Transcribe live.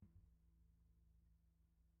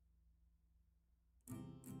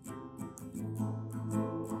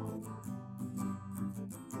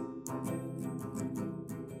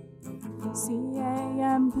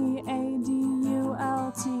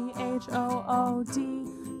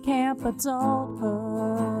CAMPADULTHOOD, Camp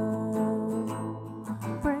Adulthood.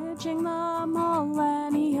 Bridging the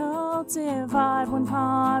millennial divide, one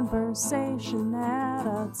conversation at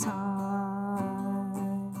a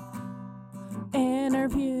time.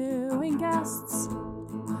 Interviewing guests,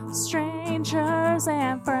 strangers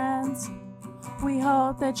and friends. We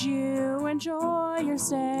hope that you enjoy your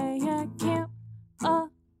stay at Camp Adulthood.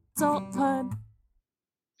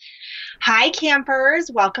 Hi,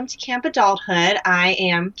 campers. Welcome to Camp Adulthood. I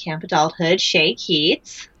am Camp Adulthood Shay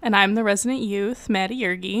Keats. And I'm the resident youth, Maddie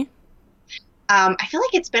Yergi. I feel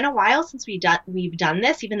like it's been a while since we've done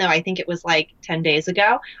this, even though I think it was like 10 days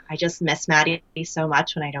ago. I just miss Maddie so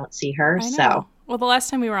much when I don't see her. I know. So, well, the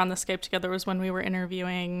last time we were on the Skype together was when we were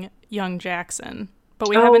interviewing young Jackson, but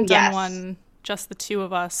we haven't done one, just the two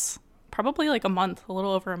of us, probably like a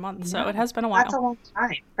little over a month. So it has been a while. That's a long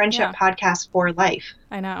time. Friendship podcast for life.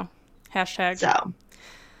 I know. Hashtag. So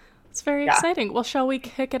it's very exciting. Well, shall we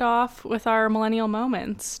kick it off with our millennial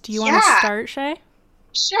moments? Do you want to start, Shay?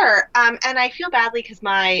 Sure. And I feel badly because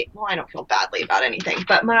I don't feel badly about anything,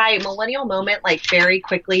 but my millennial moment like very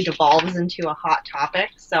quickly devolves into a hot topic.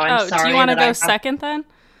 So I'm sorry. Do you want to go second then?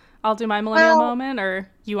 I'll do my millennial moment, or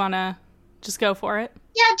you want to just go for it?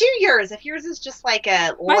 Yeah, do yours. If yours is just like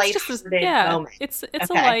a light-hearted moment. It's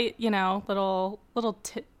a light, little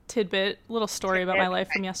tidbit, little story about my life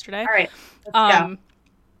from yesterday. All right, let's go.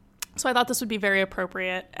 So I thought this would be very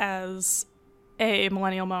appropriate as a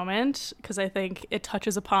millennial moment because I think it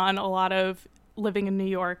touches upon a lot of living in New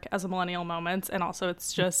York as a millennial moment, and also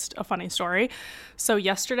it's just a funny story. So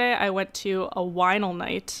yesterday I went to a Winal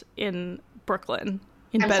night in Brooklyn,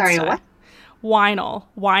 in Bed-Stuy. Sorry, what? Winal,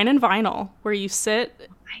 wine and vinyl, where you sit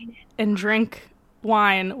and drink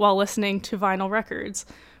wine while listening to vinyl records,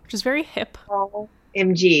 which is very hip. Oh,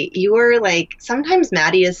 MG, you were like, sometimes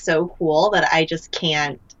Maddie is so cool that I just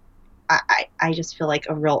can't. I just feel like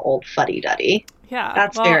a real old fuddy-duddy. Yeah,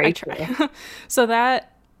 that's very cool. So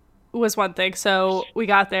that was one thing. So we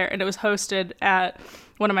got there, and it was hosted at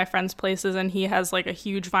one of my friend's places, and he has like a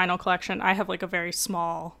huge vinyl collection. I have like a very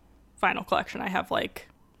small vinyl collection. I have like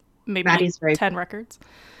maybe 10 records.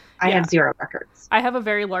 I have 0 records. I have a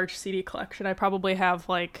very large CD collection. I probably have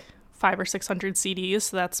like 500 or 600 CDs.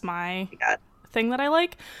 So that's my thing that I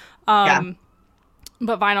like.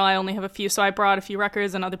 But vinyl, I only have a few. So I brought a few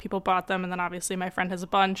records and other people bought them. And then obviously my friend has a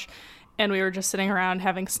bunch. And we were just sitting around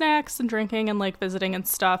having snacks and drinking and like visiting and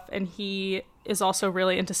stuff. And he is also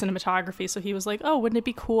really into cinematography. So he was like, oh, wouldn't it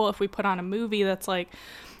be cool if we put on a movie that's like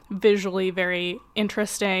visually very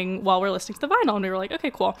interesting while we're listening to the vinyl? And we were like, okay,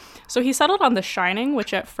 cool. So he settled on The Shining,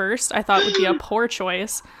 which at first I thought would be a poor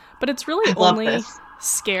choice. But it's really only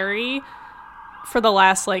scary for the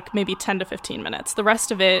last like maybe 10 to 15 minutes. The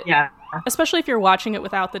rest of it, especially if you're watching it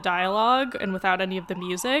without the dialogue and without any of the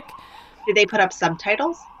music. Did they put up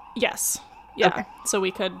subtitles? Yes. Yeah. Okay. So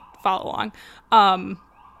we could follow along.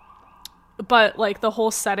 But like the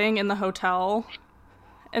whole setting in the hotel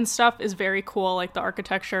and stuff is very cool, like the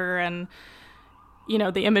architecture and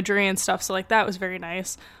the imagery and stuff. So like that was very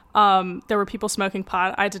nice. There were people smoking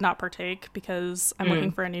pot. I did not partake because I'm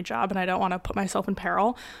looking for a new job and I don't want to put myself in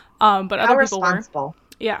peril. But other people were.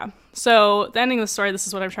 Yeah. So the ending of the story, this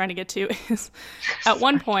is what I'm trying to get to, is at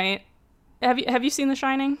one point, have you seen The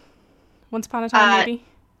Shining? Once Upon a Time, maybe?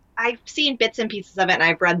 I've seen bits and pieces of it, and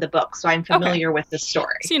I've read the book, so I'm familiar with the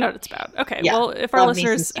story. So you know what it's about. Okay, well, if our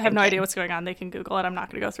listeners have no idea what's going on, they can Google it. I'm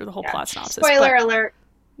not going to go through the whole plot synopsis. Spoiler alert.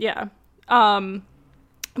 Yeah.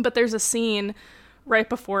 But there's a scene right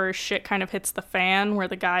before shit kind of hits the fan where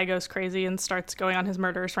the guy goes crazy and starts going on his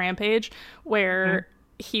murderous rampage, where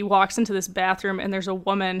he walks into this bathroom, and there's a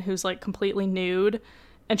woman who's, like, completely nude,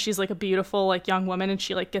 and she's, like, a beautiful, like, young woman, and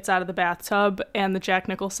she, like, gets out of the bathtub, and the Jack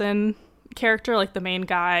Nicholson character, like the main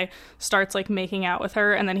guy, starts like making out with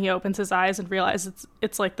her, and then he opens his eyes and realizes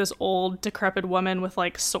it's like this old decrepit woman with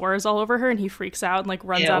like sores all over her, and he freaks out and like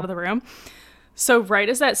runs out of the room. So right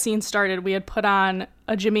as that scene started, we had put on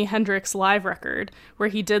a Jimi Hendrix live record where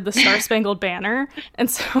he did the Star Spangled Banner, and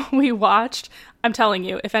so we watched. I'm telling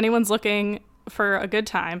you, if anyone's looking for a good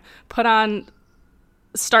time,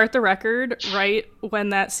 start the record right when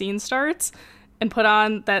that scene starts and put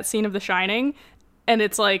on that scene of The Shining. And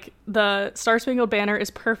it's like the Star Spangled Banner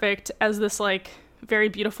is perfect as this like very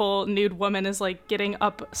beautiful nude woman is like getting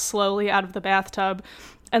up slowly out of the bathtub.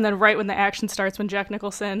 And then right when the action starts, when Jack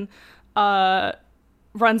Nicholson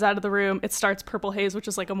runs out of the room, it starts Purple Haze, which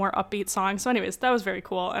is like a more upbeat song. So anyways, that was very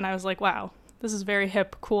cool. And I was like, wow, this is very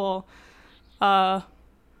hip, cool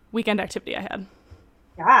weekend activity I had.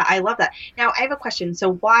 Yeah, I love that. Now, I have a question.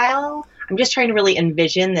 So while I'm just trying to really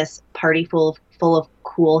envision this party full of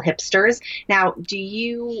cool hipsters. Now, do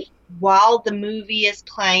you, while the movie is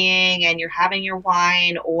playing and you're having your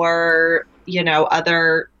wine or,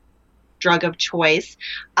 other drug of choice,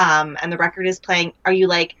 and the record is playing, are you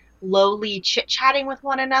like lowly chit-chatting with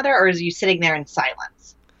one another, or are you sitting there in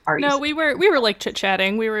silence? No, we were like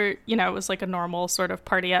chit-chatting. We were, it was like a normal sort of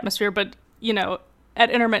party atmosphere, but, at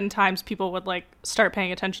intermittent times, people would like start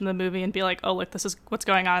paying attention to the movie and be like, "Oh, look, this is what's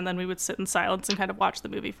going on." And then we would sit in silence and kind of watch the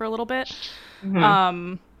movie for a little bit.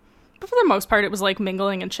 Mm-hmm. But for the most part, it was like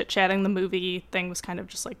mingling and chit chatting. The movie thing was kind of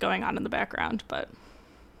just like going on in the background. But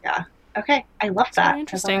yeah, okay, I love that. Very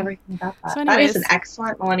interesting. Everything about that. So anyways, that is an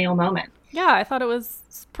excellent millennial moment. Yeah, I thought it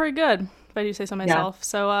was pretty good, if I do say so myself. Yeah.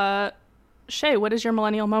 So, Shay, what is your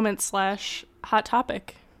millennial moment / hot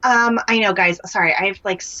topic? I know, guys. Sorry, I have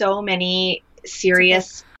like so many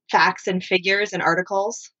serious facts and figures and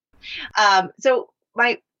articles. So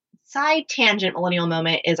my side tangent millennial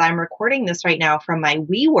moment is I'm recording this right now from my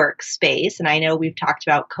WeWork space. And I know we've talked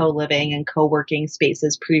about co-living and co-working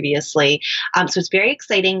spaces previously. So it's very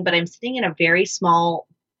exciting, but I'm sitting in a very small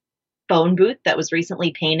phone booth that was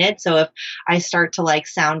recently painted. So if I start to like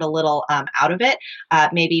sound a little out of it,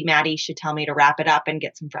 maybe Maddie should tell me to wrap it up and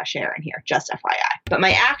get some fresh air in here, just FYI. But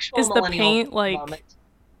my actual is the paint like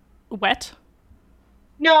wet?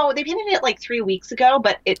 No, they painted it like 3 weeks ago,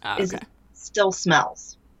 but it still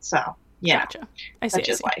smells. So, yeah. Gotcha. I see. Such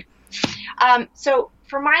is life. So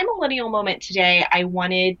for my millennial moment today, I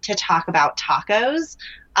wanted to talk about tacos.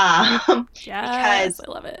 Yes, I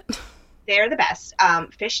love it. They're the best.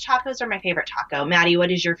 Fish tacos are my favorite taco. Maddie,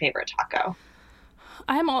 what is your favorite taco?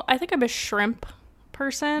 I think I'm a shrimp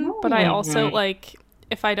person, but I also like,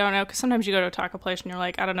 if I don't know, because sometimes you go to a taco place and you're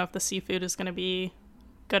like, I don't know if the seafood is going to be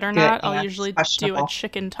good or not. I'll usually do a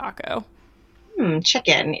chicken taco.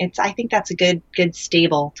 Chicken. I think that's a good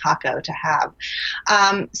stable taco to have.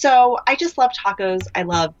 So I just love tacos. I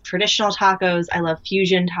love traditional tacos. I love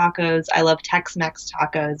fusion tacos. I love Tex-Mex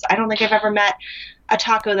tacos. I don't think I've ever met a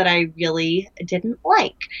taco that I really didn't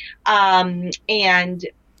like. And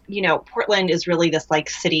Portland is really this like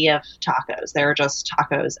city of tacos. There are just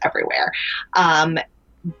tacos everywhere.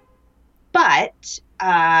 But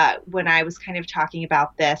when I was kind of talking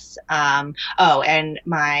about this, and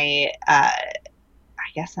my,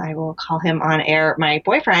 I guess I will call him on air, my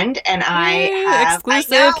boyfriend, and I have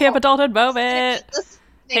exclusive Camp Adulthood moment.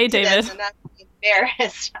 Hey, David. And I'm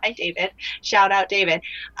embarrassed. Hi, David. Shout out, David.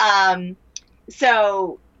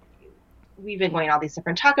 So we've been going to all these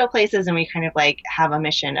different taco places, and we kind of like have a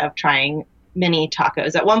mission of trying many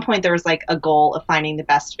tacos. At one point, there was like a goal of finding the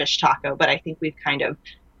best fish taco, but I think we've kind of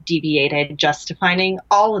deviated just to finding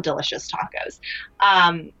all the delicious tacos.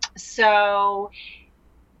 So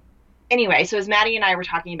anyway, so as Maddie and I were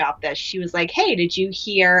talking about this, she was like, hey, did you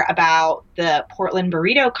hear about the Portland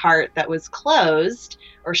burrito cart that was closed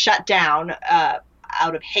or shut down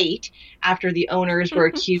out of hate after the owners were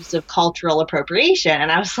accused of cultural appropriation?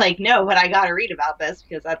 And I was like, no, but I got to read about this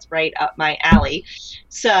because that's right up my alley.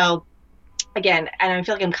 So again, and I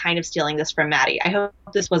feel like I'm kind of stealing this from Maddie. I hope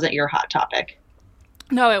this wasn't your hot topic.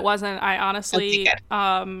 No, it wasn't. I honestly,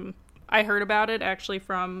 I heard about it actually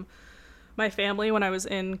from my family when I was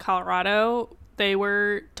in Colorado. They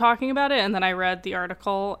were talking about it, and then I read the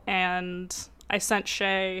article, and I sent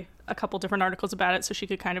Shay a couple different articles about it so she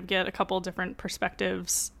could kind of get a couple different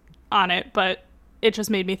perspectives on it. But it just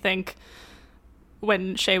made me think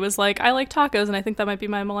when Shay was like, I like tacos, and I think that might be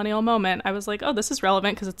my millennial moment. I was like, oh, this is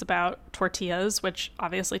relevant because it's about tortillas, which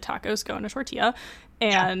obviously tacos go in a tortilla,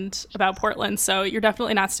 and about Portland. So you're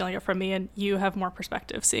definitely not stealing it from me, and you have more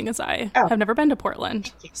perspective, seeing as I have never been to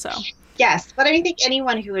Portland. So yes, but I think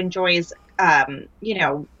anyone who enjoys, I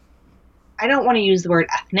don't want to use the word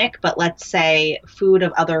ethnic, but let's say food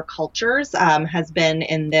of other cultures has been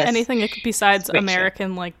in this. Anything besides situation.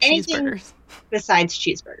 American, like anything cheeseburgers. Besides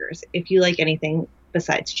cheeseburgers, if you like anything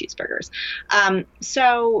besides cheeseburgers.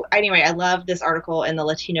 So anyway, I love this article in the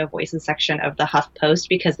Latino Voices section of the HuffPost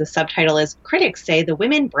because the subtitle is Critics Say the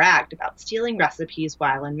Women Bragged About Stealing Recipes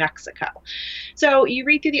While in Mexico. So you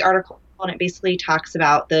read through the article and it basically talks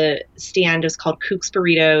about the stand is called Kook's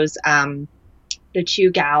Burritos. The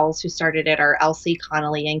two gals who started it are Elsie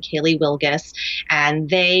Connolly and Kaylee Wilgus, and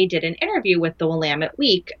they did an interview with the Willamette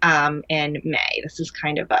Week in May. This is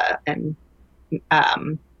kind of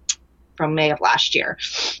from May of last year.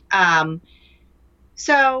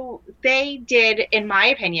 So they did, in my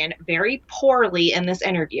opinion, very poorly in this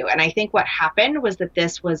interview. And I think what happened was that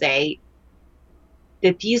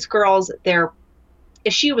these girls, their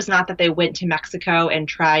issue was not that they went to Mexico and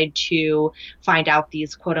tried to find out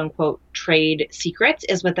these quote unquote trade secrets,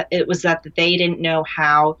 it was that they didn't know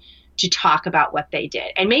how to talk about what they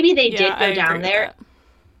did. And maybe they did go down there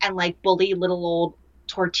and like bully little old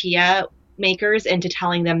tortilla makers into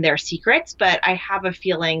telling them their secrets, but I have a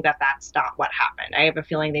feeling that that's not what happened. I have a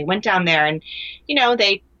feeling they went down there and,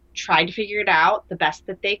 they tried to figure it out the best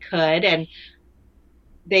that they could, and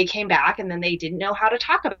they came back and then they didn't know how to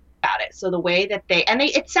talk about it. So the way that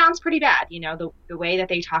it sounds pretty bad, the way that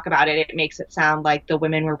they talk about it, it makes it sound like the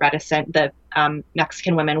women were reticent, the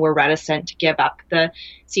Mexican women were reticent to give up the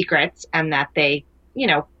secrets, and that they,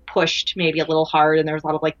 pushed maybe a little hard, and there was a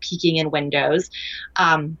lot of like peeking in windows.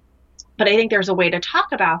 But I think there's a way to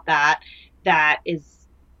talk about that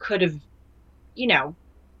could have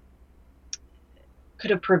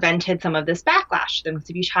prevented some of this backlash. Then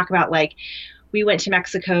if you talk about like, we went to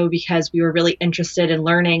Mexico because we were really interested in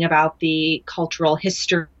learning about the cultural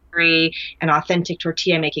history and authentic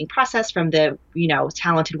tortilla making process from the,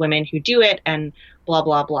 talented women who do it, and blah,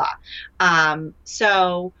 blah, blah.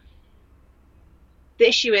 So the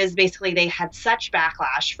issue is basically they had such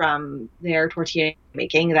backlash from their tortilla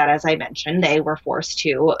making that, as I mentioned, they were forced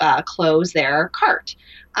to close their cart.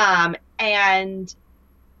 And,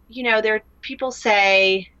 people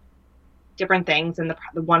say different things. And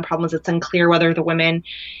the one problem is it's unclear whether the women,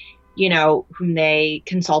 whom they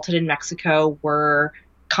consulted in Mexico were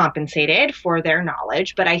compensated for their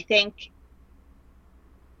knowledge. But I think,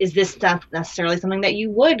 is this not necessarily something that you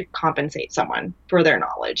would compensate someone for their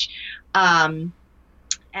knowledge?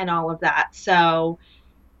 And all of that. So,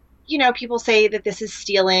 people say that this is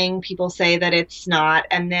stealing. People say that it's not.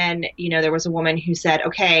 And then, there was a woman who said,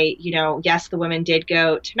 okay, yes, the women did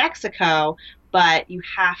go to Mexico, but you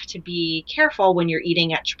have to be careful when you're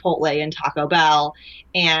eating at Chipotle and Taco Bell.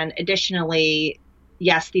 And additionally,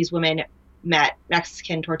 yes, these women met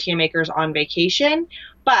Mexican tortilla makers on vacation,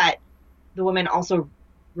 but the women also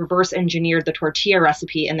reverse engineered the tortilla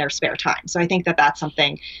recipe in their spare time. So I think that that's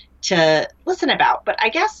something to listen about,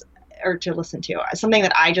 to listen to. Something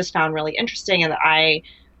that I just found really interesting and that I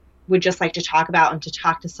would just like to talk about, and to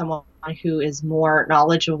talk to someone who is more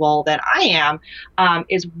knowledgeable than I am,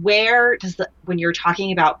 is when you're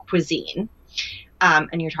talking about cuisine,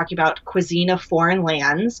 and you're talking about cuisine of foreign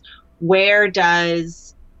lands, where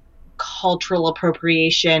does cultural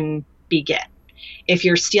appropriation begin? If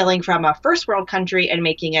you're stealing from a first world country and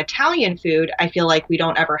making Italian food, I feel like we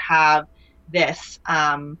don't ever have this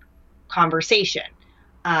conversation.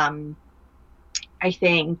 I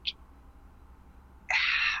think,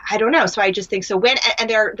 I don't know. So I just think so and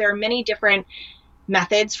there are many different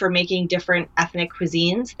methods for making different ethnic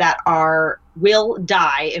cuisines that will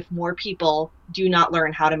die if more people do not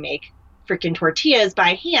learn how to make freaking tortillas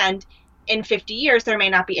by hand. In 50 years, there may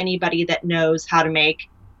not be anybody that knows how to make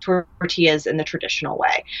tortillas in the traditional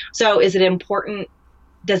way. So is it important?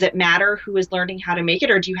 Does it matter who is learning how to make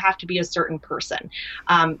it, or do you have to be a certain person?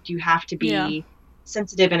 Do you have to be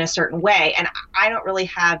sensitive in a certain way? And I don't really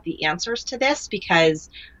have the answers to this, because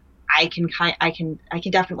I can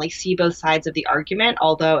definitely see both sides of the argument.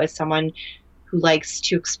 Although, as someone who likes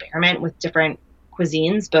to experiment with different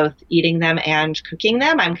cuisines, both eating them and cooking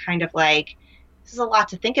them, I'm kind of like, this is a lot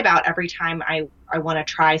to think about every time I want to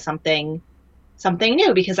try something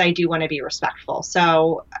new, because I do want to be respectful.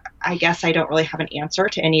 So I guess I don't really have an answer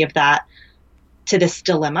to any of that, to this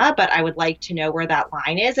dilemma, but I would like to know where that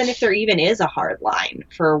line is, and if there even is a hard line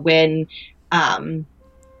for when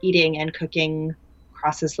eating and cooking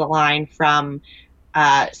crosses the line from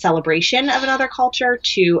celebration of another culture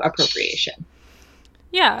to appropriation.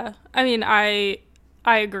 Yeah, I mean, I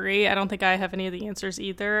agree. I don't think I have any of the answers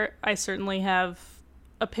either. I certainly have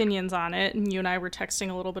opinions on it, and you and I were texting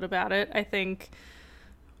a little bit about it. I think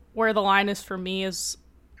where the line is for me is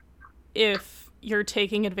if you're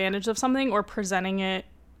taking advantage of something or presenting it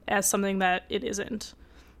as something that it isn't.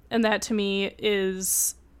 And that to me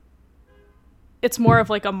it's more of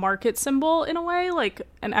like a market symbol in a way, like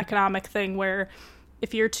an economic thing, where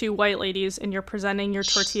if you're two white ladies and you're presenting your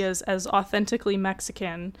tortillas as authentically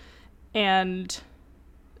Mexican, and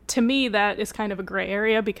to me that is kind of a gray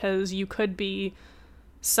area, because you could be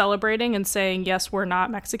celebrating and saying, yes, we're not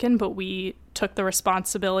Mexican, but we took the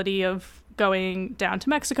responsibility of going down to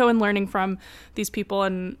Mexico and learning from these people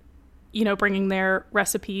and, bringing their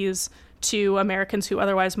recipes to Americans who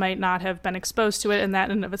otherwise might not have been exposed to it, and that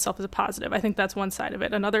in and of itself is a positive. I think that's one side of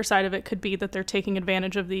it. Another side of it could be that they're taking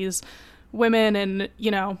advantage of these women and,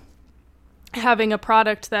 having a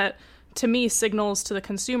product that to me signals to the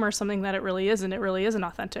consumer something that it really isn't. It really isn't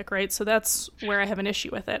authentic, right? So that's where I have an issue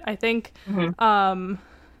with it. I think, something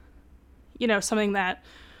that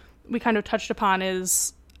we kind of touched upon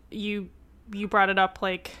is you brought it up,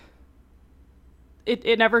 like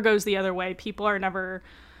it never goes the other way. People are never,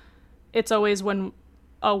 it's always when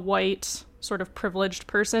a white sort of privileged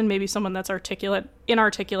person, maybe someone that's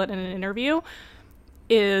inarticulate in an interview,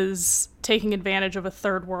 is taking advantage of a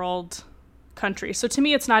third world country. So to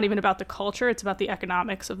me, it's not even about the culture, it's about the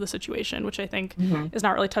economics of the situation, which I think is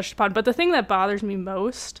not really touched upon. But the thing that bothers me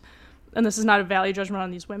most, and this is not a value judgment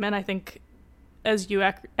on these women, I think, as you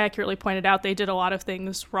accurately pointed out, they did a lot of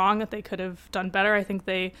things wrong that they could have done better. I think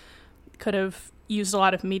they could have used a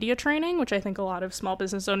lot of media training, which I think a lot of small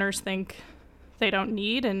business owners think they don't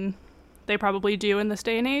need, and they probably do in this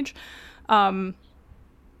day and age.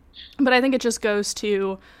 But I think it just goes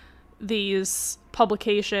to these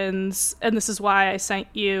publications, and this is why I sent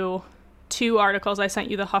you 2 articles. I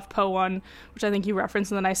sent you the HuffPo one, which I think you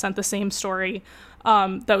referenced, and then I sent the same story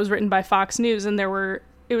that was written by Fox News, and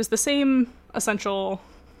it was the same essential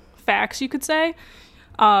facts, you could say,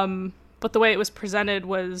 but the way it was presented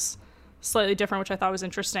was slightly different, which I thought was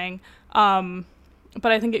interesting. But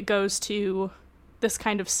I think it goes to this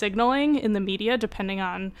kind of signaling in the media, depending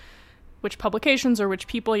on which publications or which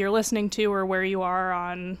people you're listening to or where you are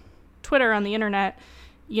on Twitter, on the internet,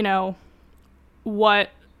 what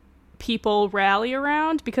people rally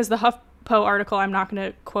around. Because the HuffPo article, I'm not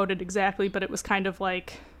going to quote it exactly, but it was kind of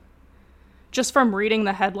like, just from reading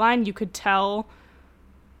the headline, you could tell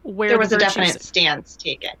where there was a definite stance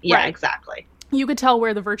taken. Yeah, right. Exactly. You could tell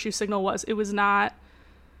where the virtue signal was. It was not,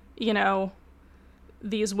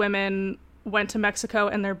 these women went to Mexico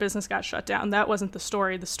and their business got shut down. That wasn't the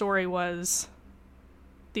story. The story was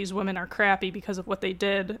these women are crappy because of what they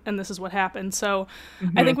did, and this is what happened. So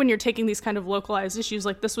I think when you're taking these kind of localized issues,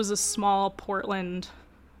 like this was a small Portland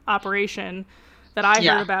operation that I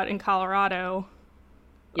heard about in Colorado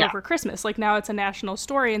over Christmas. Like now it's a national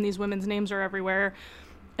story and these women's names are everywhere,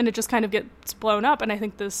 and it just kind of gets blown up. And I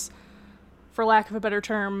think this, for lack of a better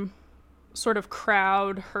term, sort of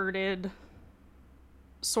crowd-herded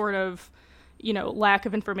sort of, lack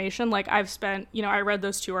of information. Like I've spent, I read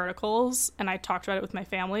those 2 articles and I talked about it with my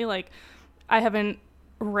family. Like I haven't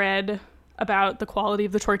read about the quality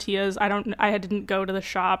of the tortillas. I didn't go to the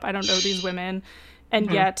shop. I don't know these women.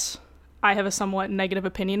 And yet I have a somewhat negative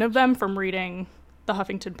opinion of them from reading the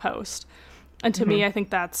Huffington Post. And to me, I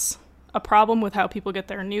think that's a problem with how people get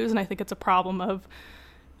their news. And I think it's a problem of,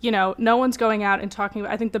 no one's going out and talking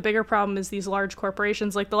about, I think the bigger problem is these large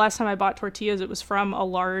corporations. Like the last time I bought tortillas, it was from a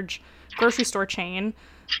large grocery store chain,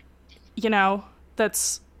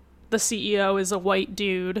 that's the CEO is a white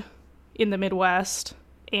dude in the Midwest.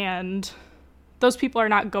 And those people are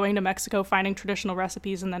not going to Mexico, finding traditional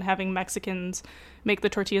recipes and then having Mexicans make the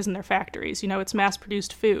tortillas in their factories. It's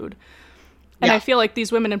mass-produced food. And I feel like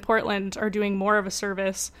these women in Portland are doing more of a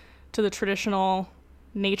service to the traditional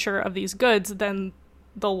nature of these goods than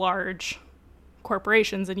the large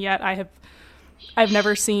corporations. And yet I've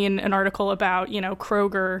never seen an article about,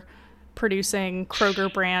 Kroger producing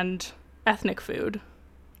Kroger brand ethnic food,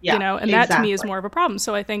 and that to me is more of a problem.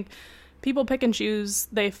 So I think people pick and choose.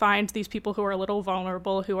 They find these people who are a little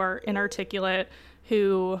vulnerable, who are inarticulate,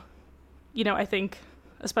 who, I think,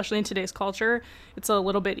 especially in today's culture, it's a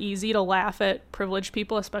little bit easy to laugh at privileged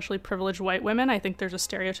people, especially privileged white women. I think there's a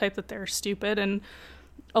stereotype that they're stupid and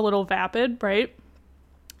a little vapid, right?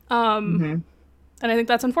 And I think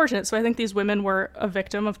that's unfortunate. So I think these women were a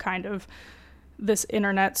victim of kind of this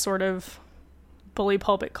internet sort of bully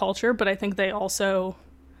pulpit culture, but I think they also,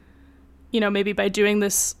 maybe by doing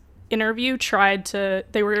this interview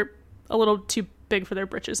they were a little too big for their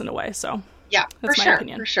britches in a way. So yeah, that's my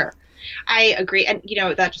opinion. For sure. I agree. And,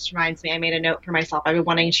 that just reminds me, I made a note for myself. I've been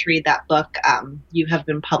wanting to read that book, You Have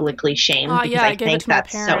Been Publicly Shamed, because I think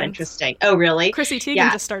that's so interesting. Oh, really? Chrissy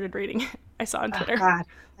Teigen just started reading it. I saw on Twitter. Oh, God.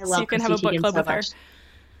 I love so you can have a book club with her.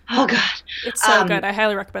 Oh, God. It's so good. I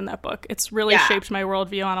highly recommend that book. It's really shaped my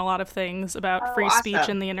worldview on a lot of things about free speech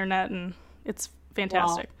and the internet, and it's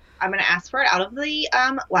fantastic. Well, I'm going to ask for it out of the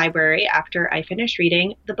library after I finish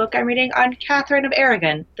reading the book I'm reading on Catherine of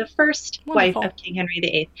Aragon, the first wife of King Henry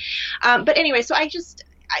VIII. But anyway, so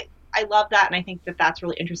I love that, and I think that that's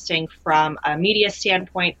really interesting from a media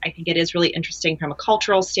standpoint. I think it is really interesting from a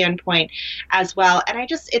cultural standpoint as well. And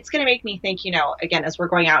it's going to make me think, again, as we're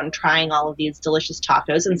going out and trying all of these delicious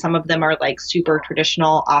tacos, and some of them are like super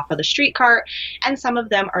traditional off of the street cart, and some of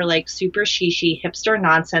them are like super shishi hipster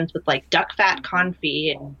nonsense with like duck fat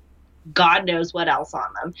confit and God knows what else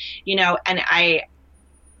on them, and I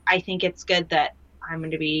think it's good that I'm going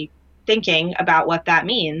to be thinking about what that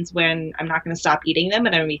means when I'm not going to stop eating them,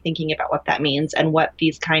 and I'm going to be thinking about what that means and what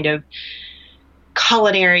these kind of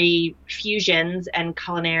culinary fusions and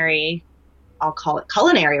culinary I'll call it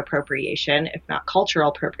culinary appropriation, if not cultural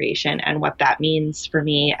appropriation, and what that means for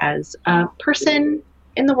me as a person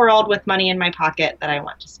in the world with money in my pocket that I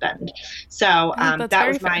want to spend. So that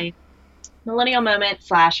was my millennial moment /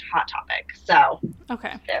 hot topic. So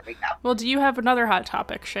okay, there we go. Well, do you have another hot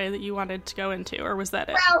topic, Shay, that you wanted to go into, or was that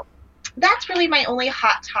it? Well, that's really my only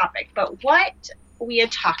hot topic. But what we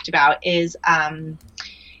had talked about is,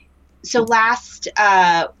 so last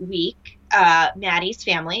week, Maddie's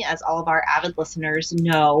family, as all of our avid listeners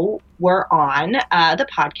know, were on the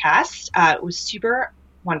podcast. It was super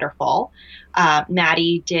wonderful.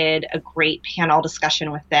 Maddie did a great panel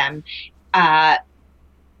discussion with them.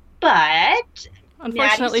 But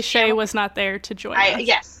unfortunately, Shay was not there to join us.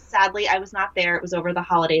 Yes, sadly, I was not there. It was over the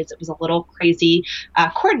holidays. It was a little crazy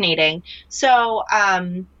coordinating. So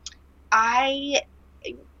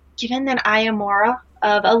given that I am more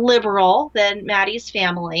of a liberal than Maddie's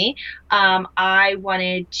family, I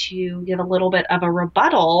wanted to give a little bit of a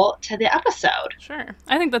rebuttal to the episode. Sure.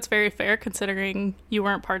 I think that's very fair, considering you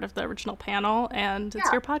weren't part of the original panel, and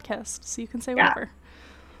it's your podcast, so you can say whatever.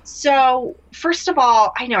 So, first of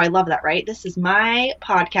all, I know, I love that, right? This is my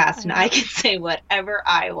podcast, and I can say whatever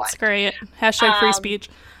I want. It's great. Hashtag free speech.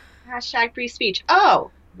 Hashtag free speech. Oh,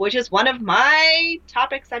 which is one of my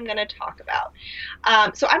topics I'm going to talk about.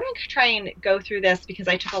 So I'm going to try and go through this because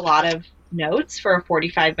I took a lot of notes for a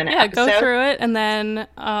 45-minute episode. Yeah, go through it, and then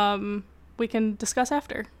we can discuss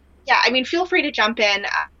after. Yeah, I mean, feel free to jump in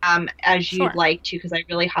as you'd like to, because I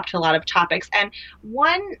really hopped to a lot of topics. And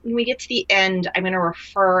when we get to the end, I'm going to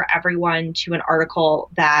refer everyone to an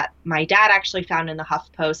article that my dad actually found in the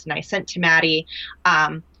HuffPost, and I sent to Maddie.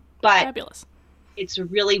 But fabulous. It's a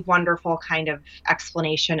really wonderful kind of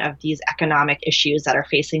explanation of these economic issues that are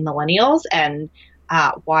facing millennials and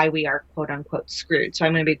why we are quote unquote screwed. So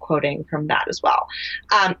I'm going to be quoting from that as well.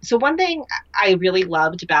 So one thing I really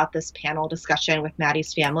loved about this panel discussion with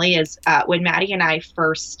Maddie's family is when Maddie and I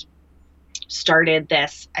first started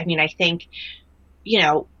this, I mean, I think,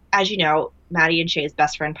 as you know, Maddie and Shay's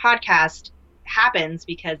Best Friend podcast happens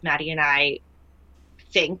because Maddie and I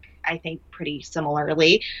think pretty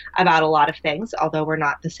similarly about a lot of things, although we're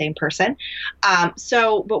not the same person.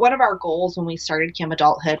 But one of our goals when we started Camp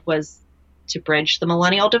Adulthood was to bridge the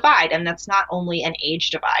millennial divide. And that's not only an age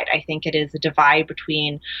divide. I think it is a divide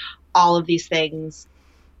between all of these things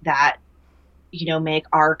that, make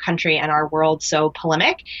our country and our world so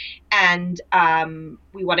polemic. And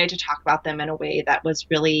we wanted to talk about them in a way that was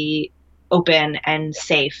really open and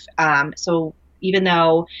safe. So even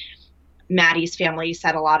though Maddie's family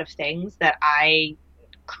said a lot of things that I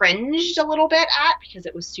cringed a little bit at because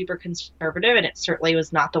it was super conservative, and it certainly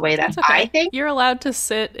was not the way that I think. You're allowed to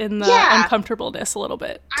sit in the uncomfortableness a little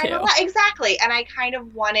bit too. Exactly. And I kind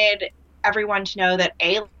of wanted everyone to know that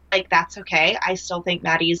that's okay. I still think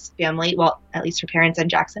Maddie's family, well, at least her parents and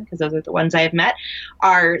Jackson, because those are the ones I have met,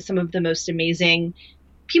 are some of the most amazing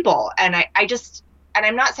people. And and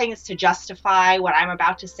I'm not saying this to justify what I'm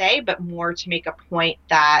about to say, but more to make a point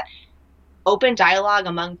that open dialogue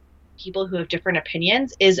among people who have different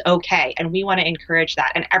opinions is okay. And we want to encourage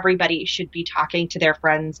that. And everybody should be talking to their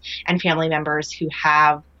friends and family members who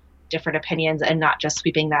have different opinions and not just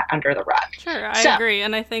sweeping that under the rug. Sure, I agree.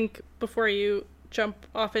 And I think before you jump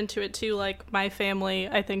off into it too, like my family,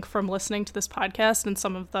 I think from listening to this podcast and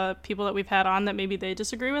some of the people that we've had on that maybe they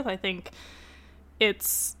disagree with, I think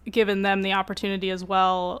it's given them the opportunity as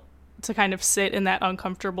well to kind of sit in that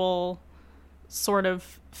uncomfortable sort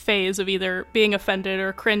of phase of either being offended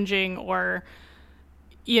or cringing or,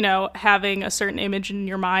 having a certain image in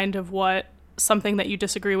your mind of what something that you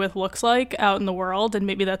disagree with looks like out in the world. And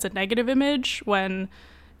maybe that's a negative image when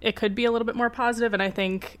it could be a little bit more positive. And I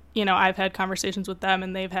think, I've had conversations with them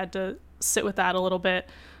and they've had to sit with that a little bit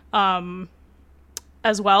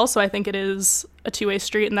as well. So I think it is a two-way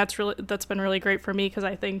street, and that's been really great for me because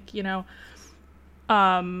I think,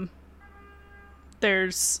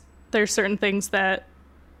 there's certain things that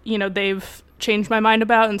they've changed my mind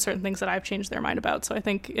about and certain things that I've changed their mind about. So I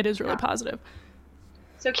think it is really positive.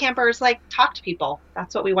 So campers, talk to people.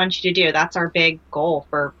 That's what we want you to do. That's our big goal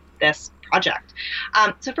for this project.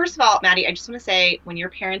 So first of all, Maddie, I just want to say when your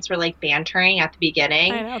parents were bantering at the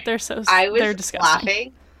beginning, I know, they're disgusting.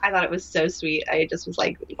 Laughing. I thought it was so sweet. I just was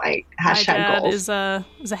my hashtag goals. My dad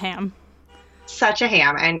is a ham. Such a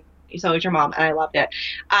ham. And so was your mom, and I loved it.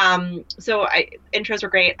 Intros were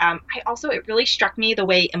great. It really struck me the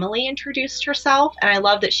way Emily introduced herself, and I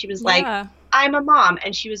love that she was I'm a mom,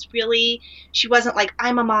 and she wasn't like,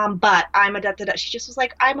 I'm a mom, but I'm a da-da-da. She just was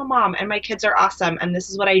like, I'm a mom, and my kids are awesome, and this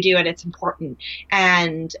is what I do, and it's important.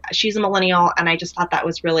 And she's a millennial, and I just thought that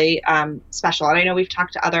was really special. And I know we've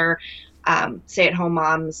talked to other stay-at-home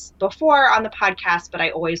moms before on the podcast, but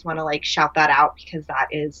I always want to like shout that out because that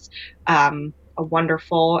is a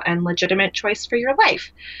wonderful and legitimate choice for your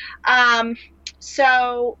life.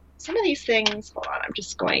 So some of these things, hold on, I'm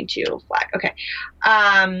just going to flag. Okay.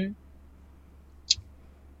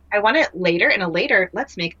 I want it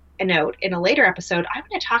let's make a note in a later episode. I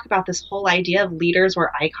want to talk about this whole idea of leaders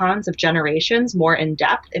or icons of generations more in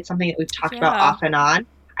depth. It's something that we've talked about off and on.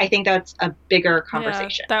 I think that's a bigger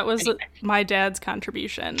conversation. Yeah, that was my dad's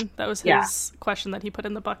contribution. That was his question that he put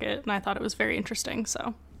in the bucket, and I thought it was very interesting.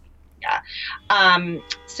 So,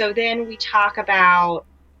 so then we talk about,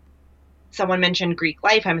 someone mentioned Greek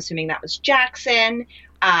life. I'm assuming that was Jackson.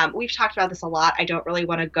 We've talked about this a lot. I don't really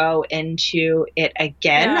want to go into it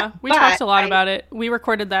again. Yeah, we talked a lot about it. We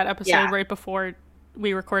recorded that episode right before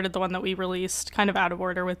we recorded the one that we released kind of out of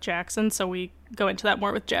order with Jackson. So we go into that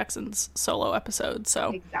more with Jackson's solo episode.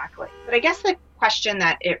 So exactly. But I guess the question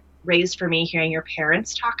that it raised for me hearing your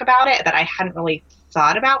parents talk about it that I hadn't really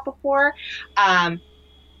thought about before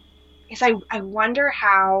is I wonder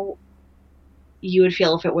how you would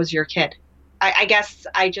feel if it was your kid. I guess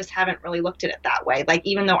I just haven't really looked at it that way. Like,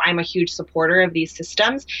 even though I'm a huge supporter of these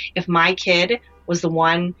systems, if my kid was the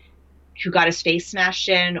one who got his face smashed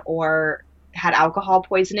in or had alcohol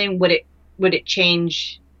poisoning, would it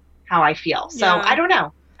change how I feel? So I don't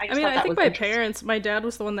know. I think my parents, my dad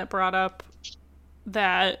was the one that brought up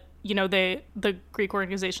that, you know, the Greek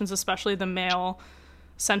organizations, especially the male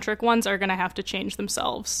centric ones, are going to have to change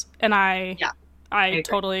themselves. And I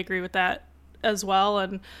totally agree with that as well.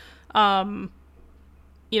 And,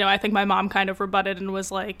 you know, I think my mom kind of rebutted and was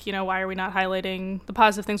like, you know, why are we not highlighting the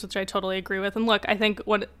positive things, which I totally agree with. And look, I think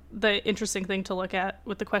what the interesting thing to look at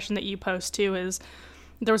with the question that you posed too is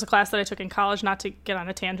there was a class that I took in college, not to get on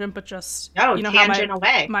a tangent, but just, you know, how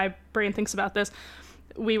my brain thinks about this.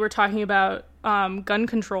 We were talking about gun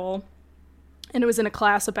control, and it was in a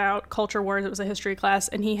class about culture wars. It was a history class,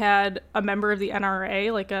 and he had a member of the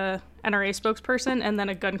NRA, like a NRA spokesperson, and then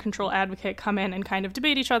a gun control advocate come in and kind of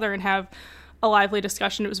debate each other and have a lively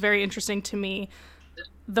discussion. It was very interesting to me.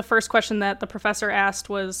 The first question that the professor asked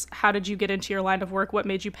was, how did you get into your line of work? What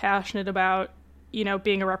made you passionate about, you know,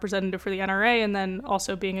 being a representative for the NRA and then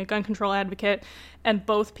also being a gun control advocate? And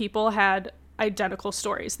both people had identical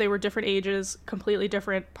stories. They were different ages, completely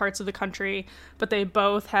different parts of the country, but they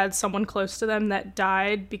both had someone close to them that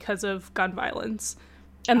died because of gun violence.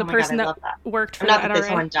 And the person that worked for the NRA. Not that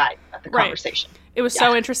someone died at the conversation. It was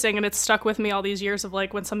so interesting, and it's stuck with me all these years of,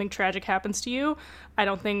 like, when something tragic happens to you, I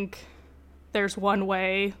don't think there's one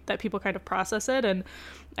way that people kind of process it, and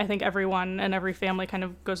I think everyone and every family kind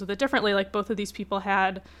of goes with it differently. Like, both of these people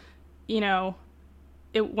had, you know,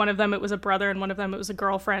 one of them it was a brother, and one of them it was a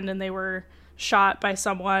girlfriend, and they were shot by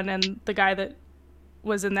someone, and the guy that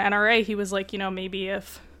was in the NRA, he was like, you know, maybe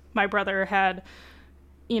if my brother had,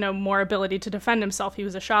 you know, more ability to defend himself, he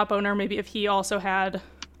was a shop owner, maybe if he also had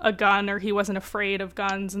a gun or he wasn't afraid of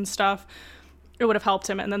guns and stuff, it would have helped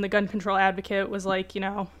him. And then the gun control advocate was like, you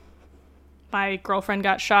know, my girlfriend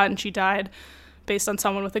got shot and she died based on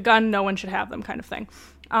someone with a gun, no one should have them, kind of thing.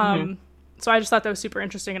 So I just thought that was super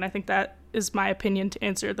interesting, and I think that is my opinion to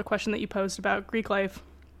answer the question that you posed about Greek life.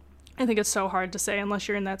 I think it's so hard to say unless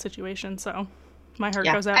you're in that situation, so my heart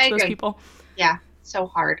goes out to those people. Yeah, so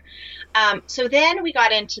hard. So then we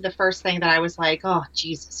got into the first thing that I was like, oh,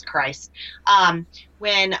 Jesus Christ.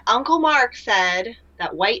 When Uncle Mark said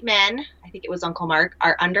that white men, I think it was Uncle Mark,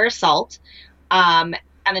 are under assault, and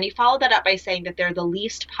then he followed that up by saying that they're the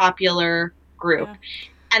least popular group. Yeah.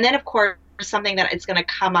 And then, of course, something that it's going to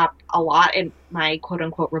come up a lot in my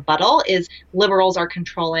quote-unquote rebuttal is liberals are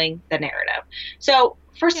controlling the narrative. So,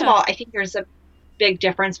 first of all, I think there's a big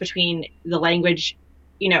difference between the language,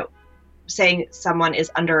 you know, saying someone is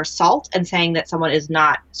under assault and saying that someone is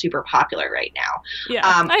not super popular right now. Yeah,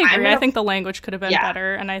 I agree. I think the language could have been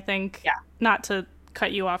better, and I think, not to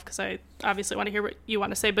cut you off because I obviously want to hear what you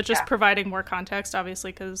want to say, but just providing more context,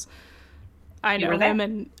 obviously, because I know him,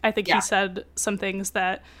 and I think he said some things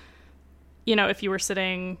that, you know, if you were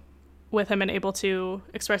sitting with him and able to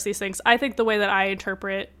express these things, I think the way that I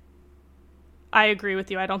interpret, I agree with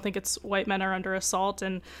you. I don't think it's white men are under assault,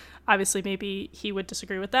 and obviously maybe he would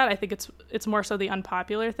disagree with that. I think it's more so the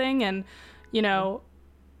unpopular thing, and, you know,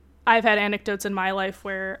 I've had anecdotes in my life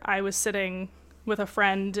where I was sitting with a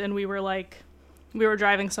friend and we were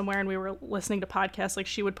driving somewhere and we were listening to podcasts. Like,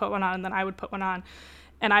 she would put one on and then I would put one on,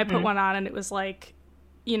 and I put one on, and it was like,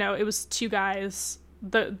 you know, it was two guys.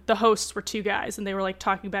 The hosts were two guys, and they were like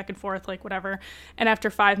talking back and forth, like whatever. And after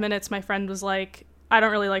 5 minutes, my friend was like, I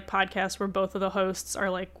don't really like podcasts where both of the hosts are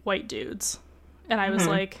like white dudes. And I was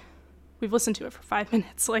like, we've listened to it for 5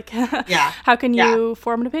 minutes. Like, yeah. how can you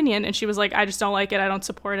form an opinion? And she was like, I just don't like it. I don't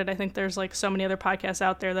support it. I think there's like so many other podcasts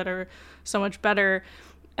out there that are so much better.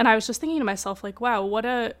 And I was just thinking to myself, like, wow, what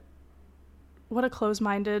a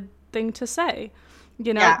close-minded thing to say.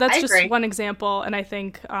 You know, that's just one example. And I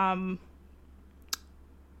think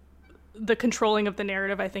the controlling of the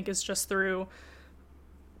narrative, I think, is just through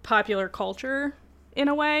popular culture in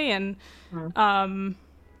a way. And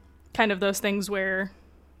kind of those things where,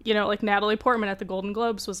 you know, like Natalie Portman at the Golden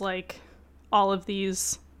Globes was like, all of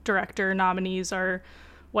these director nominees are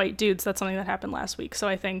white dudes. That's something that happened last week. So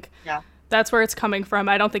I think that's where it's coming from.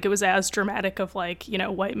 I don't think it was as dramatic of like, you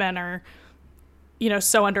know, white men are, you know,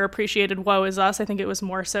 so underappreciated, woe is us. I think it was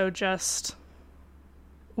more so just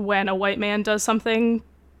when a white man does something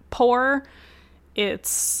poor,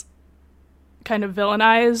 it's kind of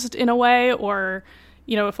villainized in a way. Or,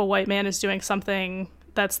 you know, if a white man is doing something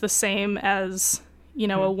that's the same as, you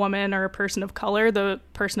know, a woman or a person of color, the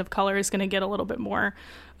person of color is going to get a little bit more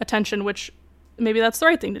attention, which maybe that's the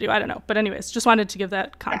right thing to do. I don't know. But anyways, just wanted to give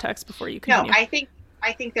that context before you continue. No,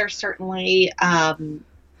 I think there's certainly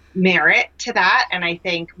merit to that. And I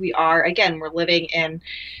think we're living in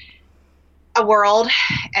a world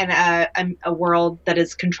and a world that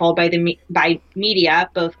is controlled by media,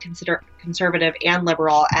 both conservative and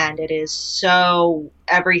liberal. And it is so,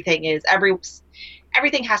 everything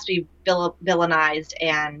has to be villainized,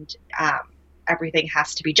 and everything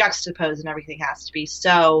has to be juxtaposed, and everything has to be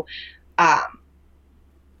so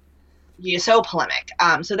so polemic.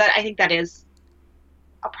 So that, I think that is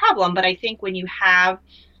a problem. But I think when you have,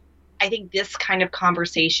 I think this kind of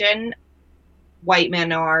conversation, white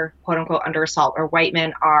men are quote unquote under assault, or white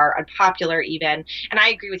men are unpopular even. And I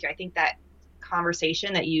agree with you. I think that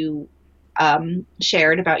conversation that you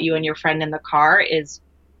shared about you and your friend in the car is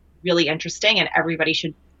really interesting, and everybody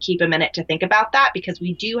should keep a minute to think about that, because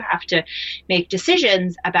we do have to make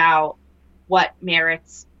decisions about what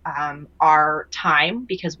merits our time,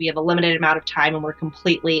 because we have a limited amount of time and we're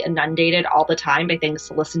completely inundated all the time by things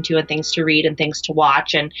to listen to and things to read and things to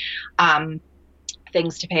watch and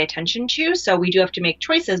things to pay attention to. So we do have to make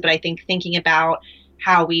choices, but I think thinking about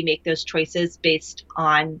how we make those choices based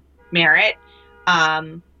on merit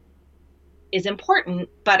is important.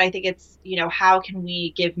 But I think it's, you know, how can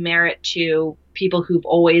we give merit to people who've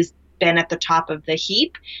always been at the top of the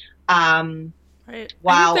heap, right,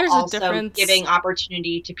 while also giving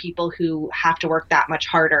opportunity to people who have to work that much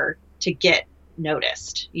harder to get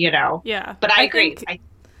noticed, you know? Yeah. But I agree.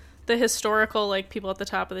 The historical, like, people at the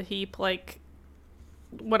top of the heap, like,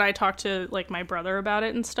 when I talk to, like, my brother about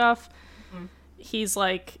it and stuff, he's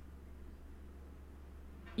like,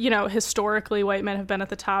 you know, historically white men have been at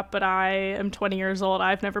the top, but I am 20 years old.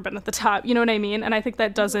 I've never been at the top. You know what I mean? And I think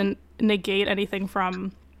that doesn't negate anything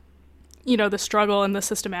from, you know, the struggle and the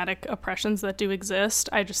systematic oppressions that do exist.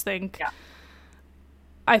 I just think,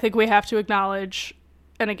 I think we have to acknowledge,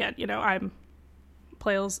 and again, you know, I'm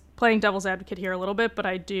playing devil's advocate here a little bit, but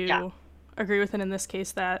I do agree with it in this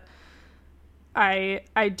case that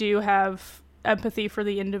I do have empathy for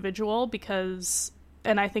the individual, because,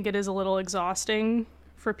 and I think it is a little exhausting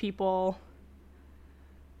for people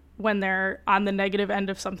when they're on the negative end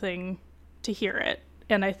of something to hear it.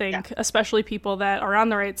 And I think especially people that are on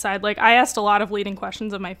the right side, like, I asked a lot of leading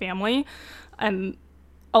questions of my family, and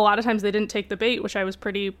a lot of times they didn't take the bait, which I was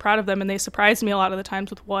pretty proud of them. And they surprised me a lot of the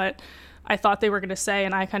times with what I thought they were going to say,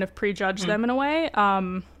 and I kind of prejudged them in a way.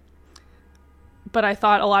 But I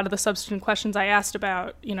thought a lot of the substantive questions I asked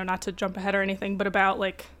about, you know, not to jump ahead or anything, but about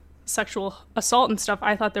like sexual assault and stuff,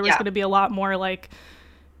 I thought there was going to be a lot more like,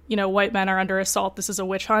 you know, white men are under assault, this is a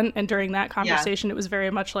witch hunt. And during that conversation, it was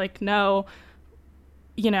very much like, no,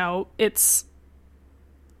 you know, it's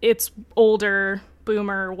older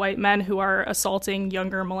boomer white men who are assaulting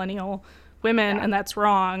younger millennial women, and that's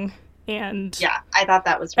wrong. And I thought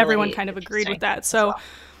that was really everyone kind of agreed with that. So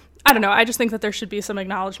I don't know. I just think that there should be some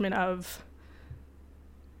acknowledgement of,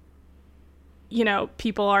 you know,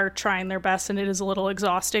 people are trying their best, and it is a little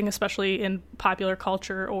exhausting, especially in popular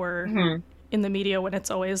culture or in the media, when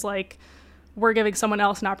it's always like, we're giving someone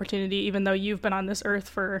else an opportunity, even though you've been on this earth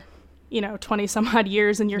for, you know, 20 some odd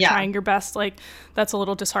years and you're trying your best. Like, that's a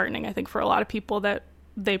little disheartening, I think, for a lot of people that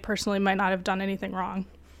they personally might not have done anything wrong.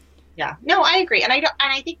 Yeah, no, I agree. And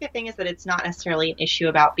I think the thing is that it's not necessarily an issue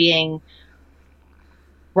about being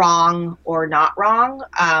wrong or not wrong,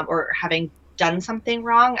 or having done something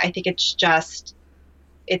wrong. I think it's just,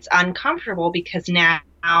 it's uncomfortable because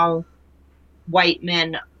now white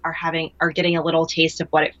men are getting a little taste of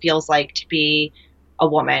what it feels like to be a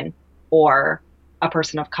woman or a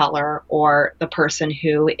person of color or the person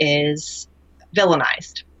who is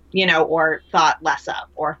villainized. or thought less of,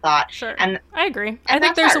 or thought. Sure. And I agree. I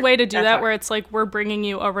think there's a way to do that where it's like we're bringing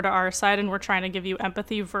you over to our side and we're trying to give you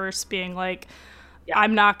empathy versus being like,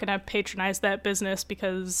 I'm not going to patronize that business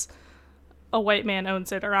because a white man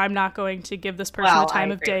owns it, or I'm not going to give this person the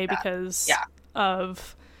time of day because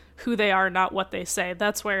of who they are, not what they say.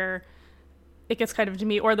 That's where it gets kind of to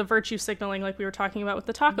me, or the virtue signaling like we were talking about with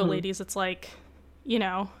the taco ladies. It's like,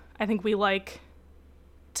 I think we like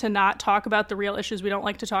to not talk about the real issues. We don't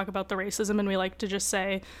like to talk about the racism, and we like to just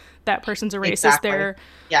say that person's a racist. Exactly. Their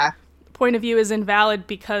point of view is invalid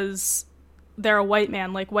because they're a white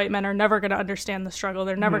man. Like, white men are never going to understand the struggle.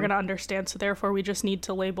 They're never going to understand. So therefore we just need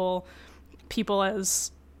to label people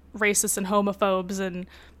as racists and homophobes and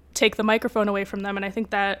take the microphone away from them. And I think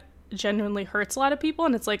that genuinely hurts a lot of people.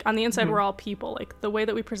 And it's like, on the inside, we're all people. Like, the way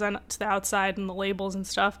that we present to the outside and the labels and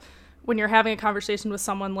stuff, when you're having a conversation with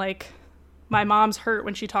someone, like, my mom's hurt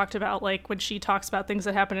when she talks about things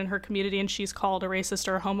that happen in her community and she's called a racist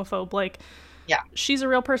or a homophobe. Like, she's a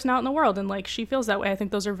real person out in the world and like she feels that way. I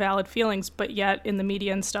think those are valid feelings, but yet in the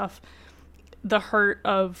media and stuff, the hurt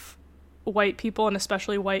of white people and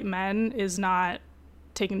especially white men is not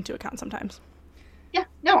taken into account sometimes. Yeah,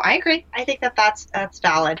 no, I agree. I think that's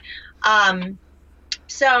valid.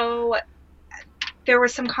 So there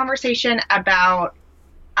was some conversation about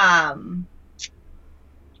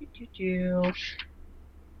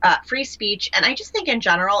free speech, and I just think in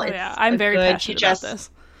general, I'm very passionate about this.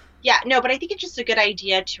 Yeah, no, but I think it's just a good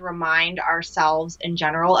idea to remind ourselves in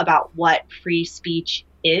general about what free speech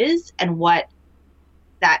is and what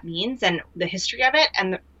that means and the history of it.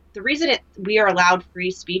 And the reason we are allowed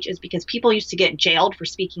free speech is because people used to get jailed for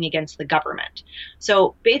speaking against the government.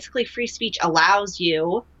 So basically, free speech allows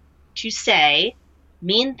you to say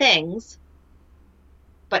mean things,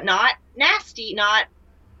 but not nasty, not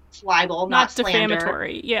libel, not slander,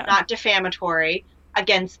 defamatory, not defamatory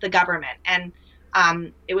against the government. And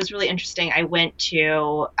it was really interesting. I went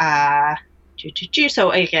to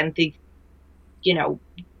so again, the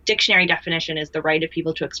dictionary definition is the right of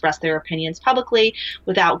people to express their opinions publicly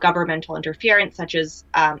without governmental interference, such as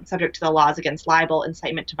subject to the laws against libel,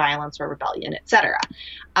 incitement to violence or rebellion, etc.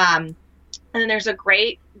 And then there's a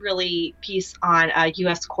great really piece on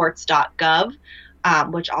uscourts.gov,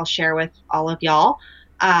 which I'll share with all of y'all,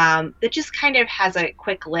 that just kind of has a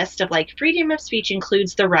quick list of like freedom of speech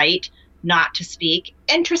includes the right not to speak.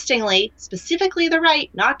 Interestingly, specifically the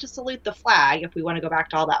right not to salute the flag, if we want to go back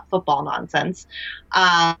to all that football nonsense,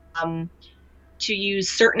 to use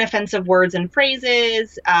certain offensive words and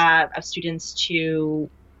phrases, of students to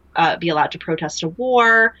be allowed to protest a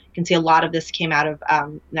war. You can see a lot of this came out of,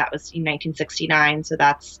 that was in 1969, so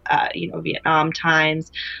that's, Vietnam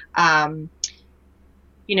times. To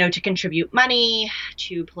contribute money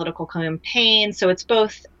to political campaigns. So it's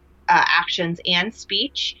both actions and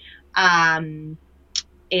speech. And,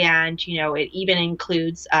 it even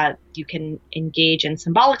includes, you can engage in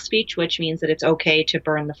symbolic speech, which means that it's okay to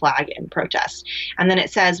burn the flag in protest. And then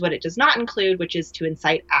it says what it does not include, which is to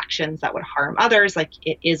incite actions that would harm others. Like,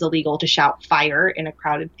 it is illegal to shout fire in a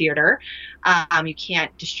crowded theater. You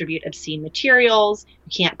can't distribute obscene materials.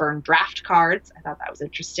 You can't burn draft cards. I thought that was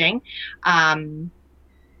interesting.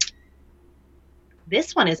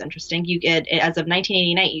 This one is interesting. As of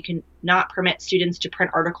 1989, you can not permit students to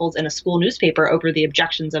print articles in a school newspaper over the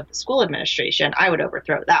objections of the school administration. I would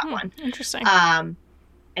overthrow that one. Interesting. And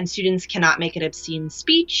students cannot make an obscene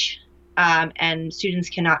speech, and students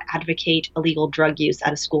cannot advocate illegal drug use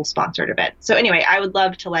at a school-sponsored event. So anyway, I would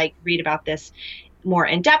love to read about this more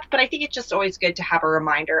in depth, but I think it's just always good to have a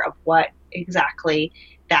reminder of what exactly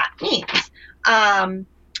that means. I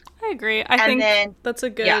agree. I think that's a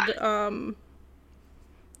good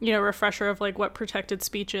refresher of what protected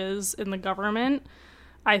speech is in the government.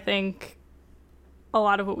 I think a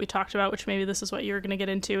lot of what we talked about, which maybe this is what you were going to get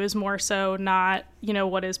into, is more so not,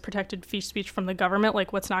 what is protected speech from the government,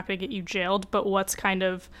 like what's not going to get you jailed, but what's kind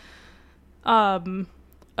of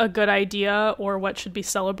a good idea or what should be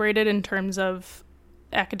celebrated in terms of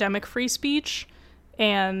academic free speech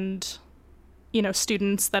and,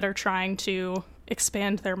 students that are trying to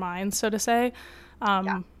expand their minds, so to say,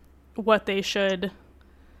 what they should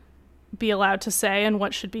be allowed to say and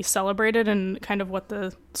what should be celebrated and kind of what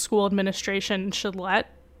the school administration should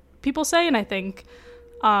let people say. And I think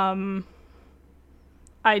I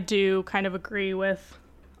do kind of agree with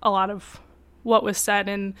a lot of what was said,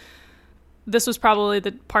 and this was probably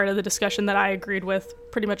the part of the discussion that I agreed with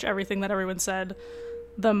pretty much everything that everyone said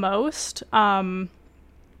the most,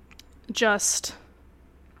 just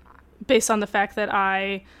based on the fact that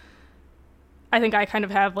I think I kind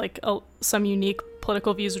of have some unique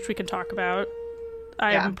political views, which we can talk about.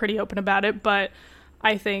 I'm pretty open about it, but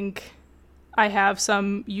I think I have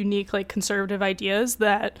some unique, like, conservative ideas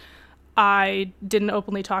that I didn't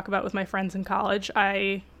openly talk about with my friends in college.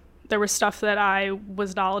 There was stuff that I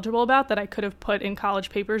was knowledgeable about that I could have put in college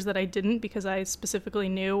papers that I didn't because I specifically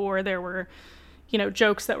knew, or there were,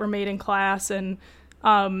 jokes that were made in class and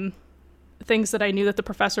things that I knew that the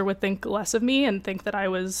professor would think less of me and think that I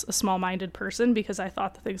was a small-minded person because I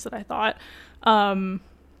thought the things that I thought.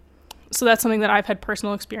 So that's something that I've had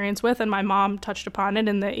personal experience with, and my mom touched upon it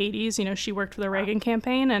in the 80s. She worked for the Reagan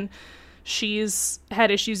campaign, and she's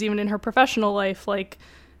had issues even in her professional life, like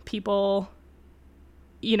people,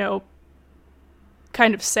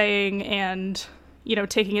 kind of saying and,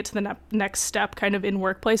 taking it to the next step kind of in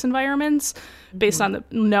workplace environments based on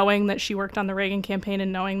knowing that she worked on the Reagan campaign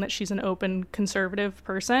and knowing that she's an open conservative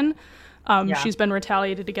person. She's been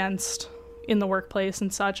retaliated against in the workplace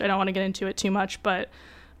and such. I don't want to get into it too much, but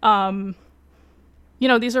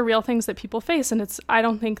these are real things that people face, and I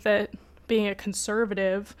don't think that being a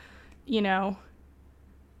conservative,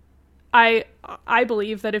 I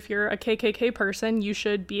believe that if you're a KKK person, you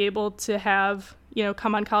should be able to have,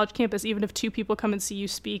 come on college campus, even if 2 people come and see you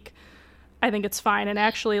speak. I think it's fine. And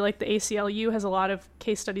actually, like, the ACLU has a lot of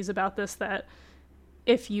case studies about this, that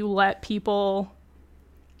if you let people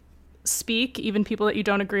speak, even people that you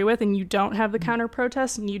don't agree with, and you don't have the counter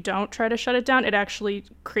protest and you don't try to shut it down, it actually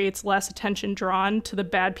creates less attention drawn to the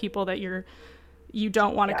bad people that you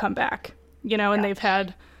don't want to come back, and they've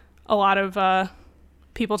had a lot of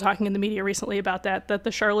people talking in the media recently about that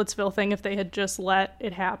the Charlottesville thing, if they had just let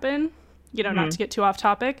it happen, not to get too off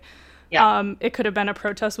topic, it could have been a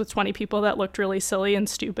protest with 20 people that looked really silly and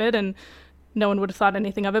stupid, and no one would have thought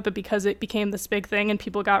anything of it. But because it became this big thing and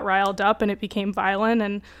people got riled up and it became violent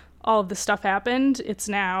and all of this stuff happened, it's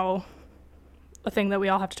now a thing that we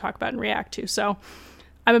all have to talk about and react to. So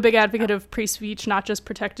I'm a big advocate of free speech, not just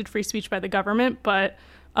protected free speech by the government, but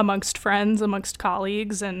amongst friends, amongst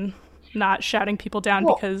colleagues, and not shouting people down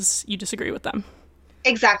because you disagree with them.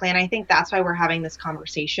 Exactly. And I think that's why we're having this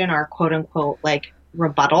conversation, our quote unquote, like,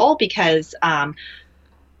 rebuttal, because, and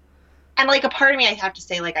like, a part of me, I have to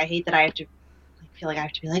say, like, I hate that I feel like I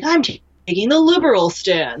have to be like, I'm taking the liberal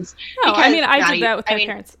stance. No, because, I mean, I did that with my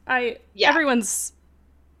parents. Everyone's,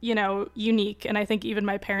 unique. And I think even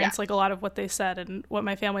my parents, like, a lot of what they said and what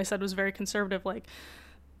my family said was very conservative. Like,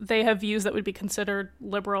 they have views that would be considered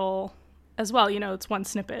liberal as well. It's one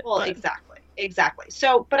snippet. Well, but. Exactly.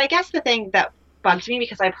 So, but I guess the thing that bugs me,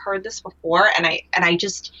 because I've heard this before, and I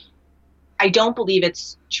don't believe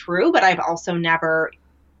it's true, but I've also never,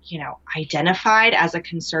 identified as a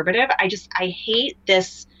conservative. I hate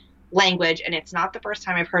this language, and it's not the first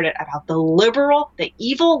time I've heard it, about the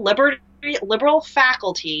evil liberal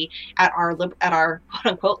faculty at our quote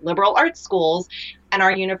unquote liberal arts schools and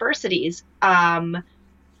our universities.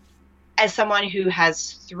 As someone who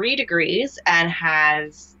has 3 degrees and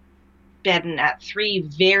has been at 3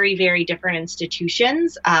 very, very different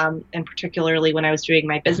institutions, and particularly when I was doing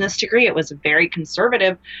my business degree, it was a very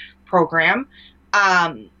conservative program.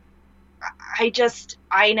 I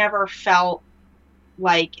never felt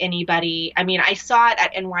like anybody, I mean, I saw it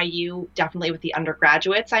at NYU, definitely with the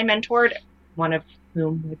undergraduates I mentored, one of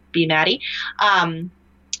whom would be Maddie,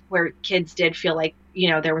 where kids did feel like,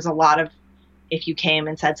 there was a lot of, if you came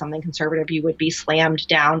and said something conservative, you would be slammed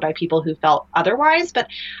down by people who felt otherwise. But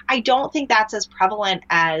I don't think that's as prevalent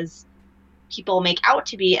as people make out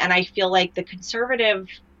to be. And I feel like the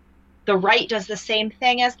right does the same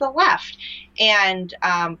thing as the left. And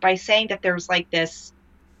by saying that there's like this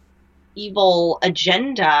evil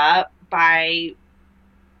agenda by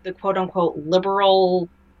the quote unquote liberal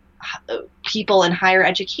people in higher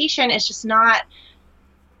education, it's just not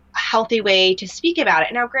a healthy way to speak about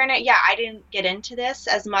it. Now, granted, I didn't get into this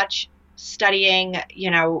as much studying,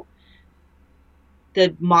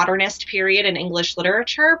 the modernist period in English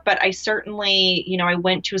literature, but I certainly, I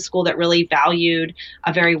went to a school that really valued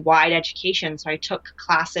a very wide education. So I took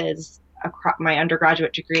classes across my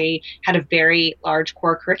undergraduate degree, had a very large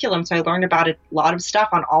core curriculum. So I learned about a lot of stuff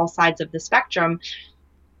on all sides of the spectrum.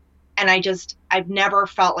 And I've never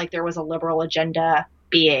felt like there was a liberal agenda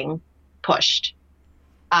being pushed.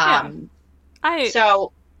 I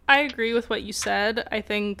agree with what you said. I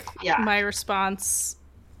think my response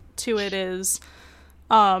to it is,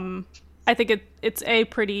 I think it's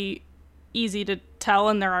pretty easy to tell,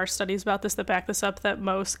 and there are studies about this that back this up, that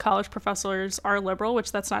most college professors are liberal,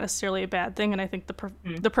 which that's not necessarily a bad thing, and I think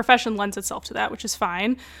the profession lends itself to that, which is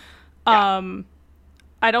fine. I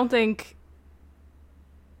don't think,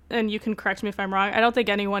 and you can correct me if I'm wrong, I don't think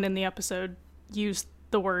anyone in the episode used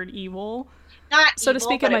the word evil. Not so evil, to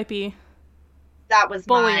speak, it might be that was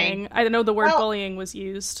bullying. I know the word bullying was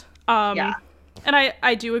used. And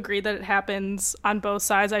I do agree that it happens on both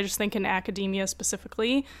sides. I just think in academia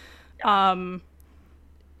specifically,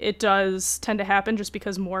 it does tend to happen just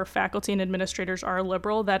because more faculty and administrators are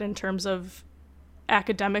liberal, that in terms of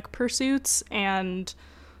academic pursuits and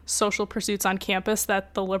social pursuits on campus,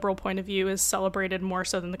 that the liberal point of view is celebrated more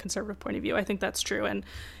so than the conservative point of view. I think that's true. And,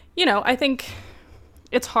 I think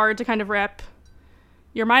it's hard to kind of wrap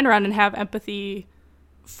your mind around and have empathy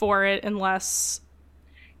for it unless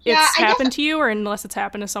it's happened to you, or unless it's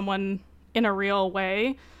happened to someone in a real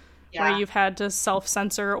way where you've had to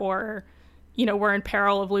self-censor, or we're in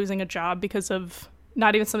peril of losing a job because of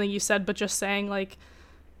not even something you said, but just saying like,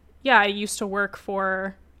 yeah, I used to work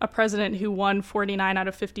for a president who won 49 out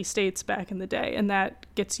of 50 states back in the day, and that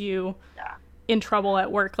gets you in trouble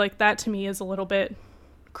at work. Like, that to me is a little bit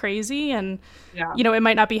crazy, and it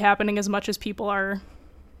might not be happening as much as people are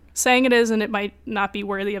saying it is, and it might not be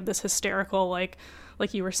worthy of this hysterical, like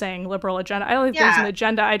you were saying, liberal agenda. I don't think there's an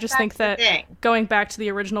agenda. I just think that going back to the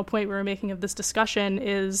original point we were making of this discussion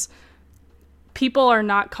is people are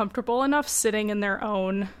not comfortable enough sitting in their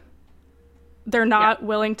own. They're not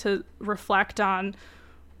willing to reflect on,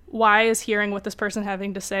 why is hearing what this person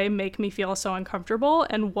having to say make me feel so uncomfortable,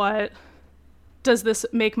 and what does this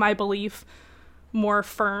make my belief more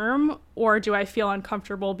firm, or do I feel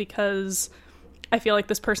uncomfortable because I feel like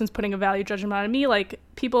this person's putting a value judgment on me? Like,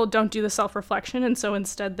 people don't do the self-reflection, and so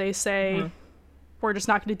instead they say, we're just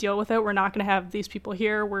not going to deal with it. We're not going to have these people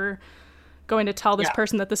here. We're going to tell this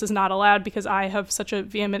person that this is not allowed because I have such a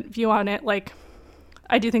vehement view on it. Like,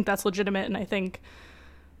 I do think that's legitimate, and I think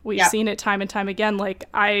we've seen it time and time again. Like,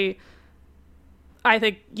 I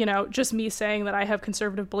think, just me saying that I have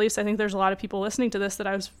conservative beliefs, I think there's a lot of people listening to this that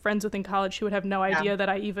I was friends with in college who would have no idea that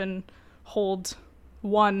I even hold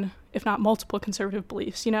one, if not multiple, conservative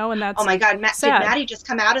beliefs, and that's oh my God, did Maddie just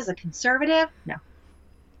come out as a conservative? No.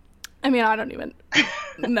 I mean, I don't even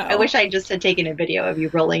know. I wish I just had taken a video of you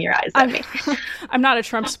rolling your eyes at me. I'm not a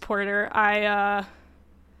Trump supporter. I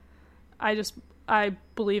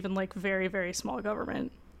believe in, like, very, very small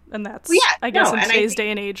government. And that's, in today's day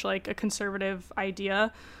and age, like, a conservative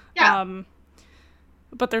idea. Yeah.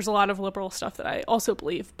 But there's a lot of liberal stuff that I also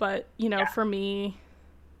believe. But, for me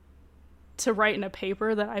to write in a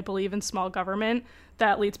paper that I believe in small government,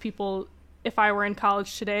 that leads people, if I were in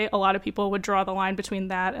college today, a lot of people would draw the line between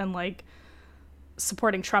that and, like,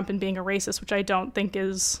 supporting Trump and being a racist, which I don't think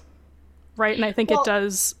is right. And I think it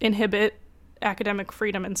does inhibit academic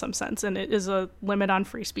freedom in some sense. And it is a limit on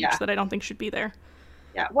free speech that I don't think should be there.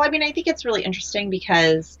 Yeah. Well, I mean, I think it's really interesting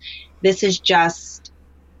because this is just,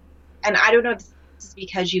 and I don't know if this is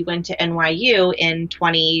because you went to NYU in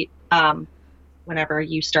whenever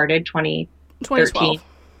you started, 2012.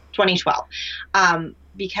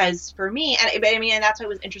 Because for me, and that's what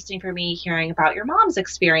was interesting for me hearing about your mom's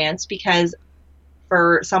experience, because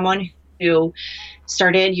for someone who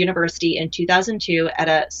started university in 2002 at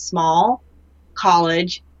a small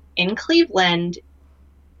college in Cleveland,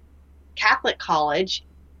 Catholic college,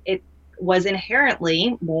 it was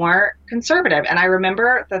inherently more conservative. And I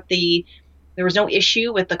remember that there was no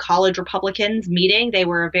issue with the college Republicans meeting. They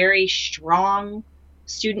were a very strong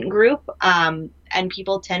student group, and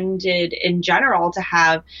people tended in general to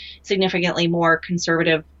have significantly more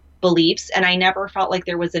conservative beliefs. And I never felt like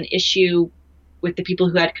there was an issue with the people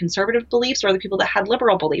who had conservative beliefs or the people that had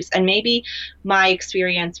liberal beliefs. And maybe my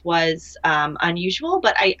experience was unusual,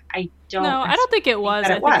 but I don't. No, I don't think it was.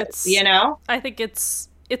 I think it's, I think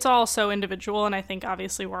it's all so individual, and I think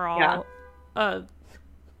obviously we're all a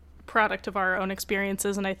product of our own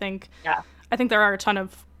experiences, and I think there are a ton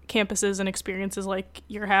of campuses and experiences like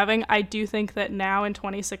you're having. I do think that now in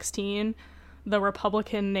 2016, the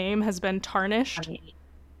Republican name has been tarnished.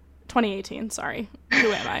 2018, sorry.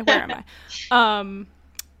 Who am I? Where am I?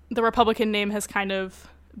 The Republican name has kind of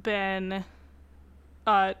been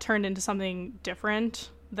turned into something different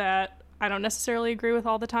that I don't necessarily agree with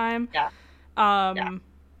all the time. And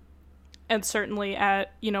certainly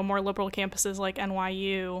at, more liberal campuses like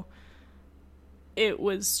NYU, it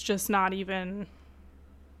was just not even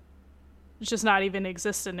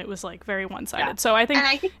existent. It was like very one-sided. So I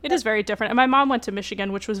think it is very different. And my mom went to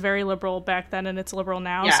Michigan, which was very liberal back then, and it's liberal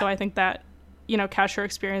now. So I think that, catch her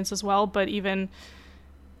experience as well. But even,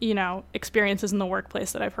 experiences in the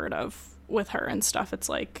workplace that I've heard of with her and stuff, it's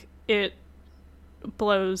like, it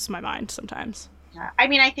blows my mind sometimes. Yeah. I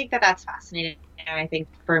mean, I think that that's fascinating. And I think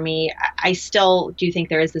for me, I still do think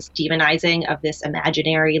there is this demonizing of this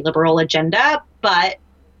imaginary liberal agenda, but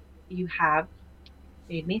you have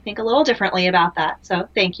made me think a little differently about that. So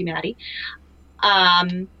thank you, Maddie.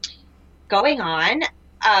 Going on,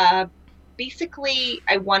 basically,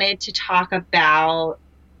 I wanted to talk about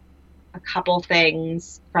a couple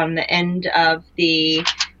things from the end of the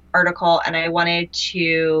article, and I wanted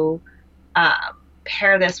to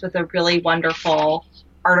pair this with a really wonderful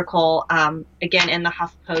article, again, in the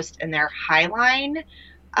HuffPost in their Highline,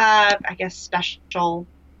 I guess, special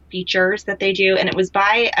features that they do. And it was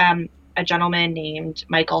by a gentleman named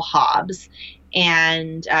Michael Hobbs.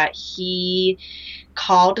 And he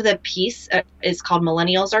called the piece, is called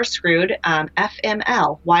Millennials Are Screwed,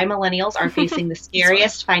 FML, Why Millennials Are Facing the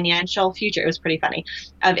Scariest Financial Future. It was pretty funny,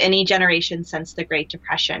 of any generation since the Great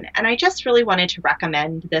Depression. And I just really wanted to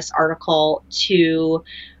recommend this article to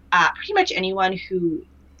pretty much anyone who,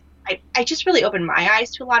 I just really opened my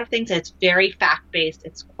eyes to a lot of things. It's very fact-based.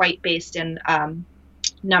 It's quite based in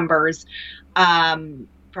numbers from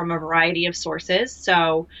a variety of sources.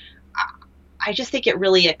 So I just think it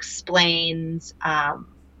really explains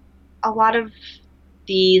a lot of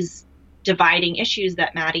these dividing issues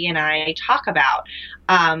that Maddie and I talk about.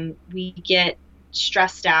 We get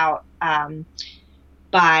stressed out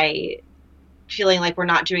by feeling like we're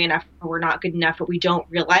not doing enough or we're not good enough, but we don't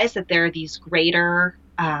realize that there are these greater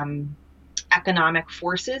economic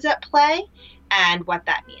forces at play and what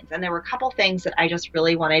that means. And there were a couple things that I just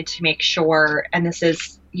really wanted to make sure, and this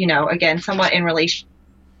is, again, somewhat in relation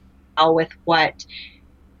with what,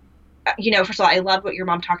 first of all, I loved what your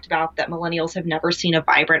mom talked about, that millennials have never seen a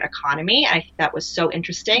vibrant economy. I think that was so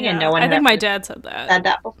interesting. Yeah, and no one I think my dad said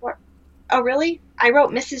that before. Oh, really? I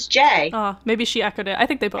wrote Mrs. J. Oh, maybe she echoed it. I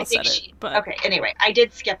think they both said it. But okay, anyway, I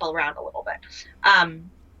did skip around a little bit.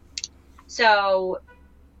 So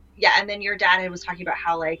yeah, and then your dad was talking about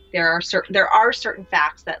how like there are certain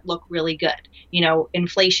facts that look really good.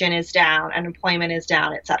 Inflation is down, unemployment is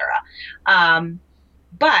down, etc.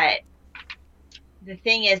 But the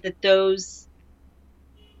thing is that those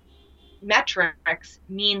metrics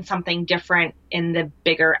mean something different in the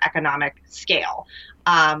bigger economic scale.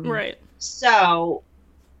 Right. So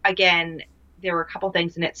again, there were a couple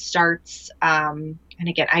things, and it starts, and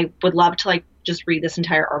again, I would love to just read this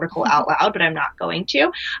entire article out loud, but I'm not going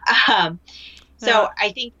to. So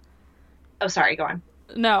I think, oh, sorry, go on.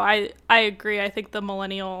 No, I agree. I think the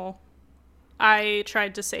millennial, I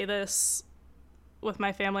tried to say this with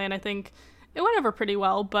my family, and I think it went over pretty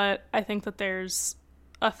well, but I think that there's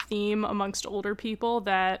a theme amongst older people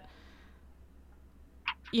that,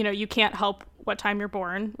 you can't help what time you're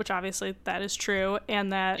born, which obviously that is true,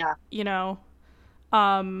 and that,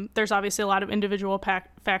 there's obviously a lot of individual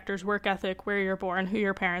factors, work ethic, where you're born, who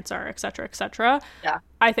your parents are, et cetera, et cetera. Yeah.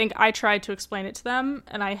 I think I tried to explain it to them,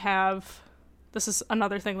 and this is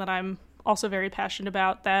another thing that I'm also very passionate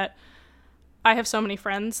about, that I have so many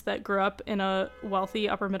friends that grew up in a wealthy,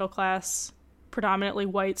 upper middle class, predominantly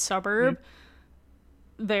white suburb.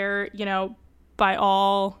 Mm-hmm. They're, by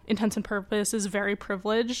all intents and purposes, very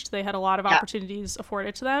privileged. They had a lot of opportunities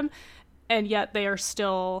afforded to them, and yet they are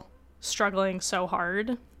still struggling so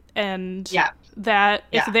hard. And that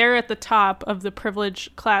if they're at the top of the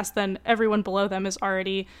privileged class, then everyone below them is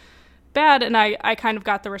already bad. And I kind of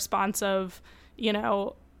got the response of,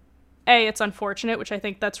 it's unfortunate, which I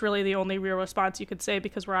think that's really the only real response you could say,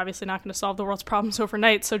 because we're obviously not going to solve the world's problems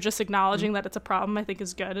overnight. So just acknowledging that it's a problem, I think,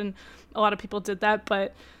 is good. And a lot of people did that.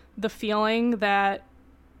 But the feeling that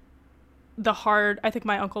I think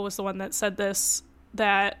my uncle was the one that said this,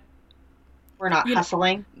 that we're not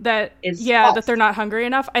hustling, that is false. That they're not hungry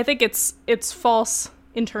enough. I think it's false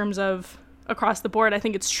in terms of across the board. I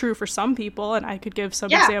think it's true for some people, and I could give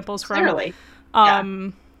some examples from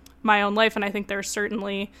my own life. And I think there's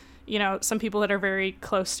certainly, some people that are very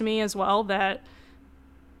close to me as well that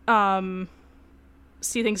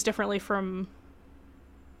see things differently from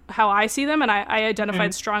how I see them. And I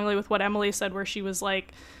identified strongly with what Emily said, where she was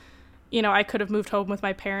like, I could have moved home with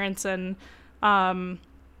my parents and,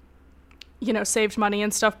 saved money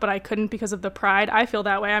and stuff, but I couldn't because of the pride. I feel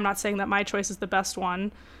that way. I'm not saying that my choice is the best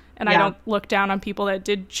one. And I don't look down on people that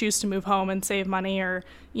did choose to move home and save money, or,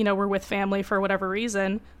 were with family for whatever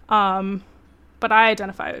reason. But I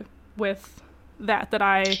identify with that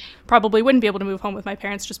I probably wouldn't be able to move home with my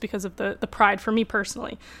parents just because of the pride for me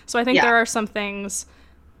personally. So I think there are some things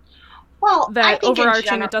that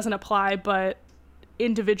overarching it doesn't apply, but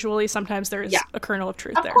individually sometimes there is a kernel of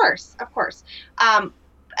truth there. Of course.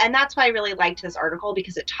 And that's why I really liked this article,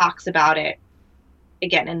 because it talks about it,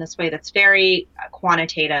 again, in this way that's very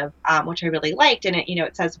quantitative, which I really liked. And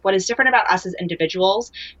it says, what is different about us as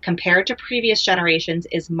individuals compared to previous generations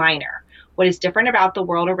is minor. What is different about the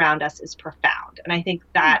world around us is profound. And I think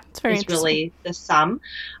that is really the sum.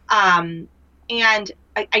 And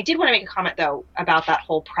I did want to make a comment though about that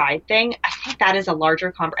whole pride thing. I think that is a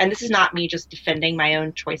larger and this is not me just defending my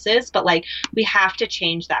own choices, but like we have to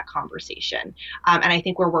change that conversation. And I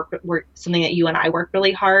think we're something that you and I work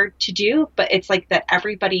really hard to do, but it's like that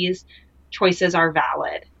everybody's choices are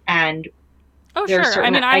valid, and there are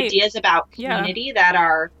certain ideas about community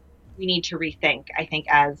that we need to rethink, I think,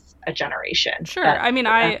 as a generation. Sure.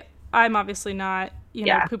 I'm obviously not,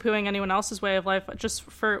 poo-pooing anyone else's way of life. Just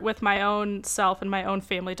with my own self and my own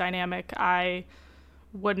family dynamic, I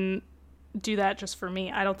wouldn't do that just for me.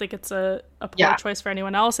 I don't think it's a poor choice for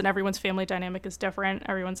anyone else, and everyone's family dynamic is different.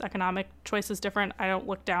 Everyone's economic choice is different. I don't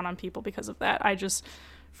look down on people because of that.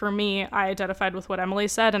 For me, I identified with what Emily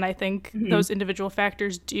said, and I think those individual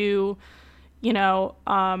factors do,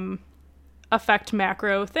 affect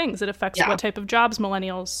macro things. It affects what type of jobs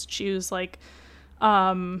millennials choose. Like,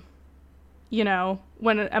 when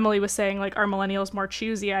Emily was saying, like, are millennials more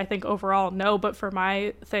choosy? I think overall, no. But for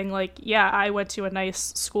my thing, like, I went to a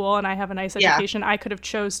nice school and I have a nice education. I could have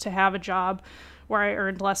chose to have a job where I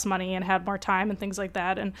earned less money and had more time and things like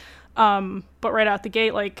that. And, but right out the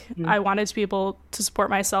gate, like, I wanted to be able to support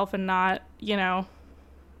myself and not,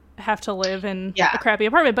 have to live in a crappy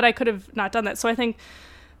apartment. But I could have not done that. So I think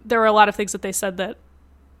there were a lot of things that they said that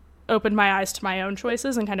opened my eyes to my own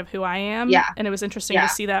choices and kind of who I am. Yeah. And it was interesting to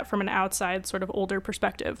see that from an outside sort of older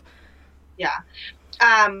perspective. Yeah.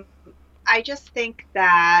 I just think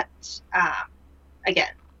that,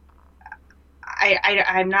 again,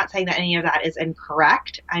 I'm not saying that any of that is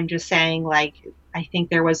incorrect. I'm just saying, like, I think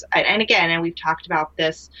there was, and we've talked about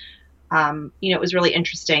this, it was really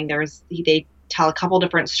interesting. They tell a couple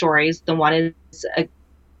different stories. The one is an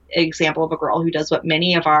example of a girl who does what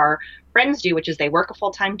many of our friends do, which is they work a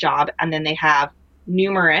full-time job and then they have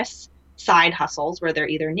numerous side hustles where they're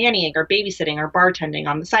either nannying or babysitting or bartending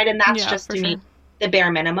on the side. And that's just to me the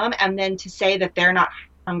bare minimum. And then to say that they're not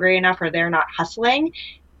hungry enough or they're not hustling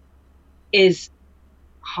it's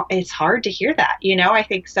hard to hear that, I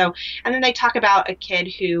think so. And then they talk about a kid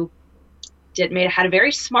who had a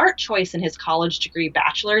very smart choice in his college degree,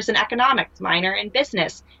 bachelor's in economics, minor in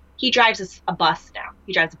business. He drives a bus now.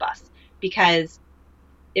 He drives a bus because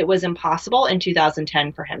it was impossible in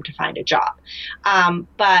 2010 for him to find a job.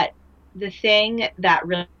 But the thing that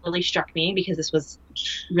really struck me, because this was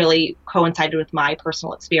really coincided with my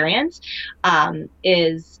personal experience,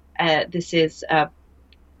 is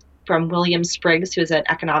from William Spriggs, who is an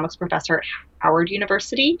economics professor at Howard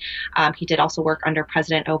University. He did also work under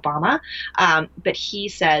President Obama. But he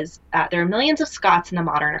says there are millions of Scots in the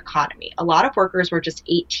modern economy. A lot of workers were just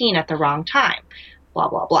 18 at the wrong time. Blah,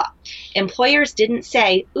 blah, blah. Employers didn't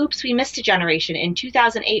say, oops, we missed a generation. In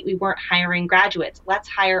 2008, we weren't hiring graduates. Let's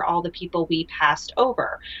hire all the people we passed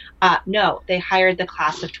over. No, they hired the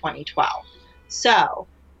class of 2012. So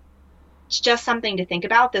it's just something to think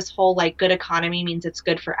about. This whole like good economy means it's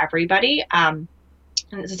good for everybody. And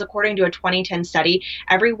this is according to a 2010 study.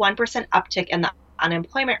 Every 1% uptick in the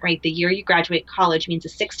unemployment rate the year you graduate college means a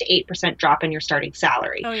 6 to 8% drop in your starting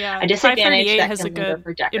salary. Oh yeah, a disadvantage that has can a good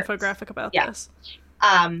for decades. Infographic about this.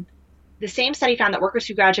 The same study found that workers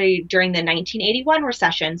who graduated during the 1981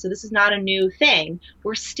 recession, so this is not a new thing,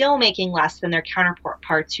 were still making less than their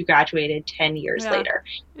counterparts who graduated 10 years later.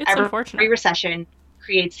 It's unfortunate. Every recession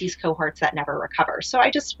creates these cohorts that never recover. So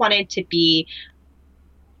I just wanted to be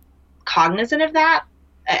cognizant of that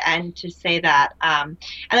and to say that. And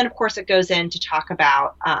then, of course, it goes in to talk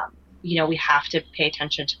about, we have to pay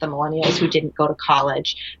attention to the millennials who didn't go to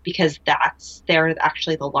college because they're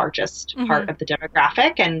actually the largest part of the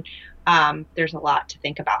demographic. And there's a lot to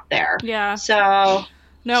think about there. Yeah. So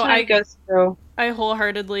no, I go through. I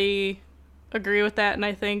wholeheartedly agree with that. And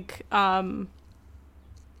I think, I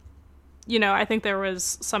think there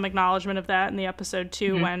was some acknowledgement of that in the episode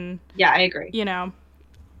too, when, I agree.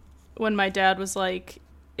 When my dad was like,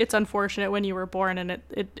 it's unfortunate when you were born and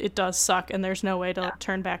it does suck and there's no way to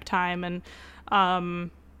turn back time. And,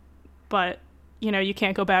 but you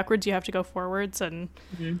can't go backwards, you have to go forwards. And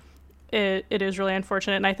it is really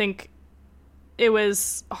unfortunate. And I think it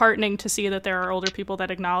was heartening to see that there are older people that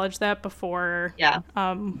acknowledge that before,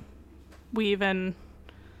 we even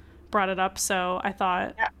brought it up. So I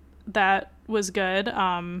thought that was good.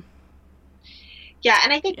 And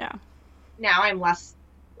I think now I'm less,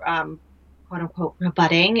 quote unquote,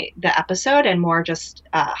 rebutting the episode and more just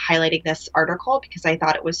highlighting this article because I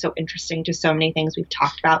thought it was so interesting to so many things we've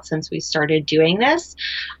talked about since we started doing this.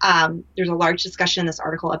 There's a large discussion in this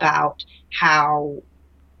article about how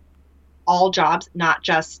all jobs, not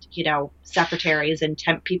just, secretaries and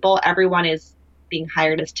temp people, everyone is being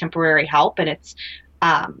hired as temporary help. And it's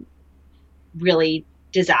really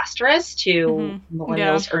disastrous to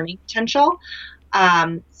millennials' earning potential.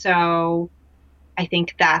 So I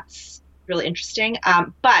think that's really interesting.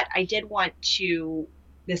 But I did want to.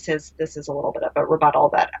 This is a little bit of a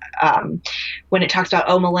rebuttal that when it talks about,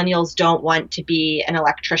 oh, millennials don't want to be an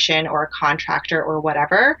electrician or a contractor or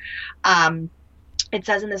whatever. It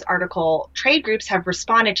says in this article, trade groups have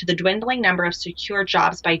responded to the dwindling number of secure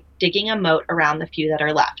jobs by digging a moat around the few that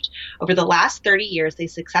are left. Over the last 30 years, they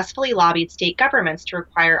successfully lobbied state governments to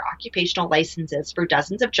require occupational licenses for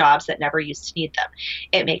dozens of jobs that never used to need them.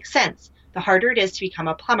 It makes sense. The harder it is to become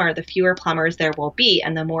a plumber, the fewer plumbers there will be,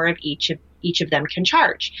 and the more of each of them can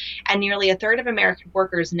charge. And nearly a third of American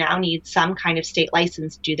workers now need some kind of state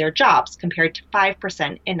license to do their jobs, compared to 5%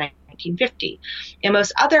 in 1950. In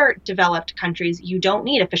most other developed countries, you don't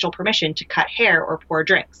need official permission to cut hair or pour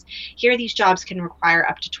drinks. Here, these jobs can require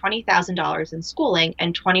up to $20,000 in schooling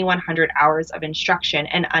and 2,100 hours of instruction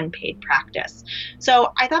and unpaid practice.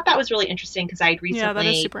 So I thought that was really interesting because I'd recently... Yeah, that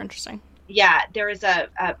is super interesting. Yeah, there is a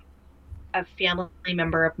family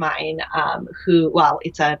member of mine who, well,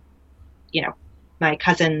 it's my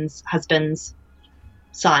cousin's husband's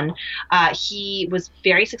son. He was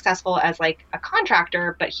very successful as like a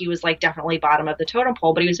contractor, but he was like definitely bottom of the totem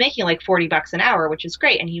pole, but he was making like $40 an hour, which is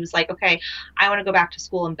great. And he was like, okay, I want to go back to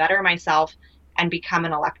school and better myself and become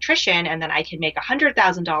an electrician. And then I can make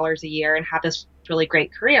 $100,000 a year and have this really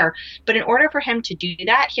great career. But in order for him to do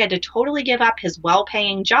that, he had to totally give up his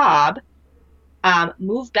well-paying job,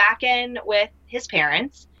 move back in with his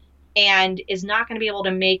parents, and is not going to be able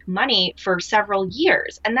to make money for several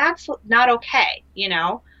years. And that's not okay,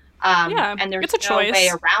 Yeah, and there's it's a no choice. way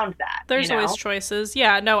around that. There's always choices.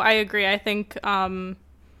 Yeah, no, I agree. I think, some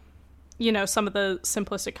of the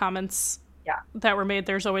simplistic comments that were made,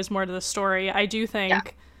 there's always more to the story. I do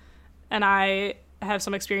think, and I have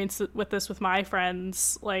some experience with this with my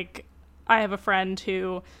friends, like, I have a friend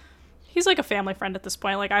who, he's like a family friend at this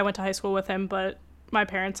point. Like, I went to high school with him, but my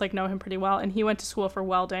parents like know him pretty well, and he went to school for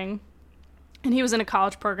welding, and he was in a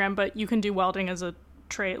college program, but you can do welding as a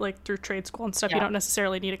trade, like through trade school and stuff. You don't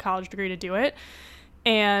necessarily need a college degree to do it.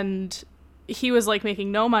 And he was like making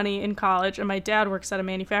no money in college, and my dad works at a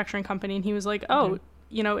manufacturing company, and he was like, oh,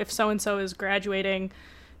 if so-and-so is graduating,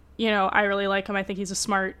 I really like him, I think he's a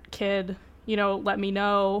smart kid, let me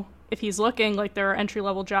know if he's looking. Like, there are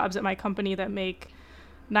entry-level jobs at my company that make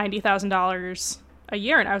 $90,000 a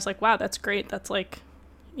year. And I was like, wow, that's great. That's like,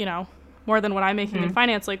 more than what I'm making in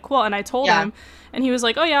finance. Like, cool. And I told him, and he was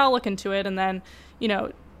like, oh yeah, I'll look into it. And then,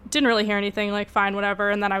 didn't really hear anything, like, fine, whatever.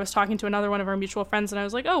 And then I was talking to another one of our mutual friends, and I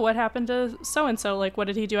was like, oh, what happened to so-and-so? Like, what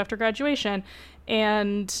did he do after graduation?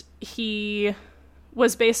 And he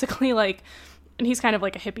was basically like, and he's kind of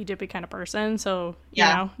like a hippy-dippy kind of person. So,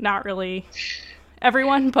 not really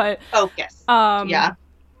everyone, but focus.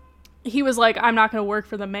 He was like, I'm not going to work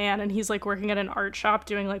for the man. And he's like working at an art shop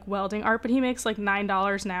doing like welding art, but he makes like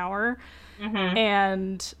 $9 an hour.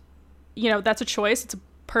 And, that's a choice. It's a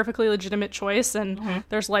perfectly legitimate choice. And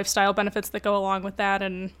there's lifestyle benefits that go along with that,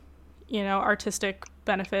 and, artistic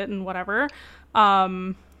benefit and whatever.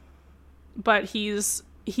 But he's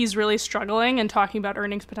really struggling, and talking about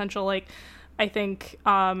earnings potential. Like, I think,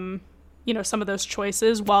 some of those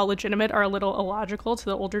choices, while legitimate, are a little illogical to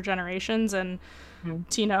the older generations. And,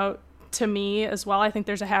 to me as well, I think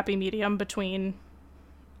there's a happy medium between,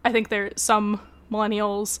 I think some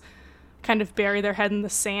millennials kind of bury their head in the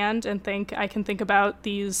sand and think, I can think about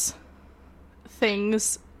these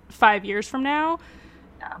things 5 years from now,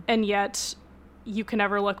 and yet you can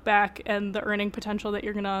never look back and the earning potential that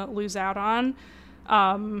you're going to lose out on,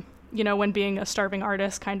 when being a starving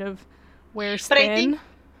artist kind of wears thin. I think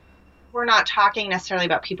we're not talking necessarily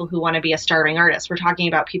about people who want to be a starving artist. We're talking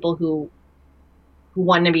about people who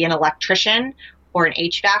want to be an electrician or an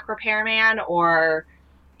HVAC repairman, or,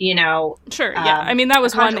 Sure, yeah. I mean, that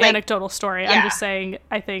was one anecdotal story. I'm just saying,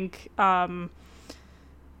 I think,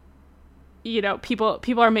 people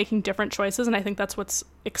are making different choices, and I think that's what's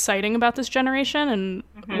exciting about this generation and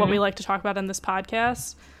what we like to talk about in this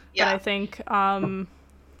podcast. But I think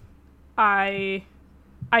I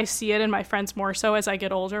see it in my friends more so as I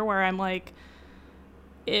get older, where I'm like,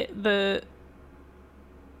 there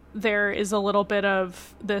is a little bit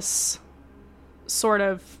of this sort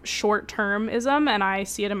of short-termism, and I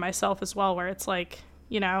see it in myself as well, where it's like,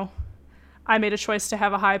 I made a choice to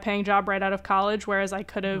have a high-paying job right out of college, whereas I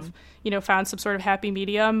could have, found some sort of happy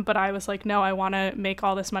medium, but I was like, no, I want to make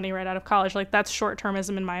all this money right out of college. Like, that's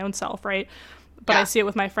short-termism in my own self, right? But I see it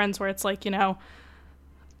with my friends, where it's like,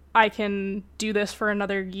 I can do this for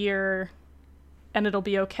another year and it'll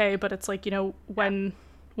be okay, but it's like, when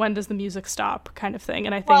does the music stop, kind of thing.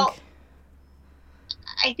 And I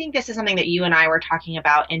think this is something that you and I were talking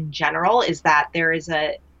about in general, is that there is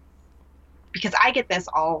because I get this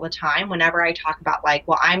all the time whenever I talk about like,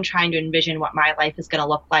 well, I'm trying to envision what my life is going to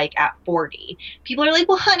look like at 40. People are like,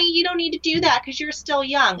 well, honey, you don't need to do that because you're still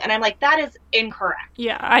young. And I'm like, that is incorrect.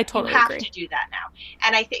 Yeah, I totally agree. You have to do that now.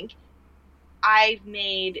 And I think I've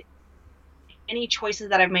made any choices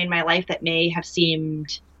that I've made in my life that may have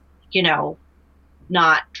seemed, you know,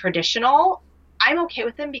 not traditional. I'm okay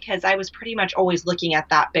with them because I was pretty much always looking at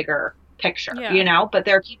that bigger picture, you know, but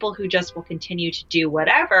there are people who just will continue to do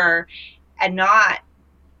whatever and not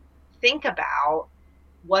think about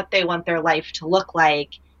what they want their life to look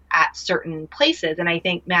like at certain places. And I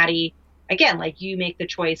think, Maddie, again, like you make the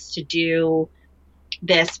choice to do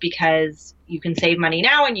this because you can save money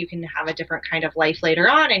now and you can have a different kind of life later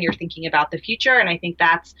on and you're thinking about the future. And I think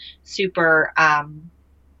that's super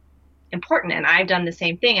important. And I've done the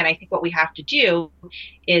same thing. And I think what we have to do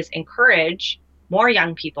is encourage more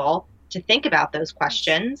young people to think about those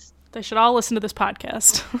questions. They should all listen to this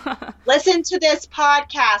podcast. Listen to this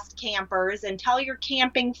podcast, campers, and tell your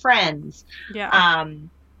camping friends. Yeah.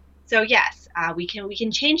 So yes, we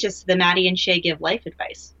can change this to the Maddie and Shay Give Life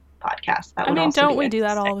Advice podcast. That would also don't we do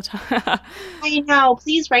that all the time? I know.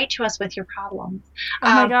 Please write to us with your problems. Oh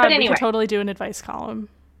my God, but anyway, we could totally do an advice column.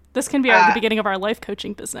 This can be the beginning of our life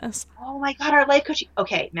coaching business. Oh my God, our life coaching.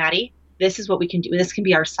 Okay, Maddie, this is what we can do. This can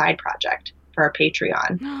be our side project for our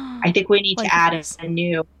Patreon. I think we need to add a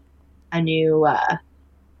new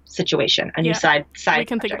situation, a new side. We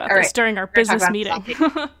can think about this during our business meeting.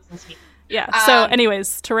 Yeah. So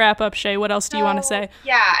anyways, to wrap up, Shay, what else do you want to say?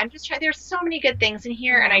 Yeah, I'm just trying. There's so many good things in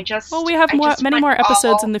here, and we have many more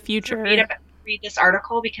episodes in the future. Read this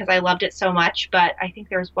article because I loved it so much, but I think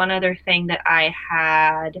there's one other thing that I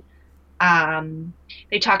had.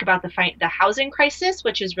 They talk about the housing crisis,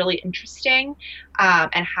 which is really interesting,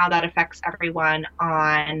 and how that affects everyone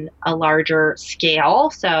on a larger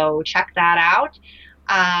scale. So check that out.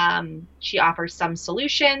 She offers some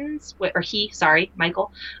solutions,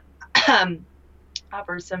 Michael,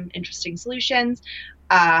 offers some interesting solutions.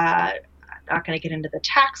 I'm not going to get into the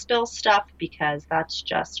tax bill stuff because that's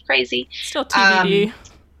just crazy. Still TBD.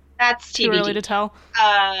 That's too early to tell.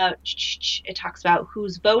 It talks about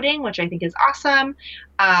who's voting, which I think is awesome.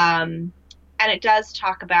 And it does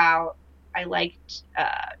talk about, I liked,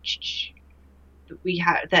 we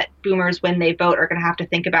have that boomers, when they vote, are going to have to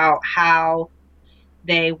think about how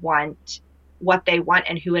they want, what they want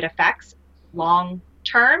and who it affects long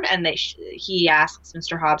term. And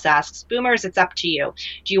Mr. Hobbs asks, boomers, it's up to you.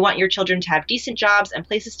 Do you want your children to have decent jobs and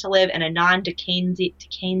places to live in a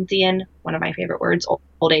non-Dickensian, one of my favorite words,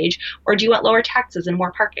 old age, or do you want lower taxes and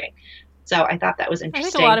more parking? So I thought that was interesting.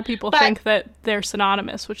 I think a lot of people think that they're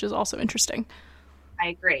synonymous, which is also interesting. I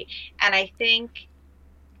agree. And I think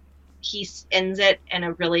he ends it in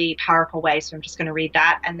a really powerful way. So I'm just going to read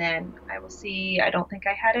that. And then I will see. I don't think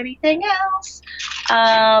I had anything else.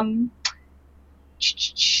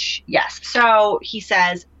 Yes. So he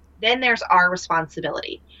says, then there's our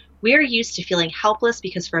responsibility. We're used to feeling helpless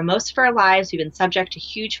because for most of our lives, we've been subject to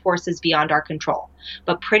huge forces beyond our control.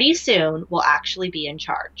 But pretty soon, we'll actually be in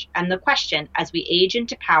charge. And the question, as we age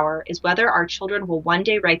into power, is whether our children will one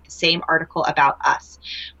day write the same article about us.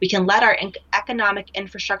 We can let our economic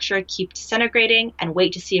infrastructure keep disintegrating and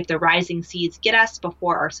wait to see if the rising seas get us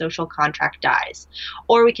before our social contract dies.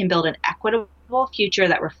 Or we can build an equitable future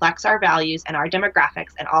that reflects our values and our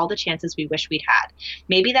demographics and all the chances we wish we'd had.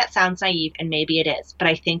 Maybe that sounds naive, and maybe it is, but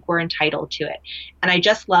I think we're entitled to it. And I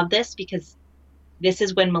just love this because this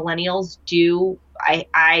is when millennials do.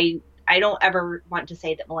 I don't ever want to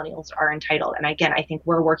say that millennials are entitled. And again, I think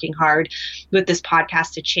we're working hard with this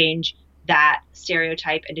podcast to change that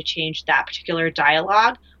stereotype and to change that particular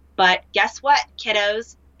dialogue. But guess what,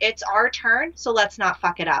 kiddos? It's our turn, so let's not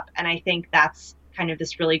fuck it up. And I think that's kind of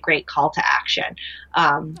this really great call to action.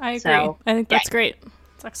 I agree. So, I think that's great.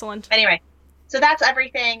 It's excellent. Anyway, so that's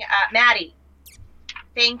everything. Maddie,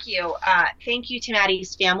 thank you. Thank you to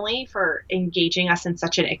Maddie's family for engaging us in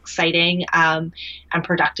such an exciting and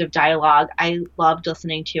productive dialogue. I loved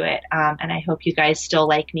listening to it, and I hope you guys still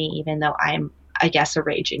like me, even though I'm, I guess, a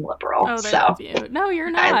raging liberal. Oh, they love you. No,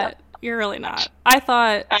 you're not. You're really not. I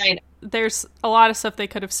thought there's a lot of stuff they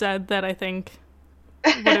could have said that I think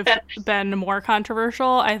would have been more controversial.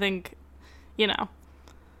 I think,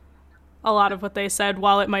 a lot of what they said,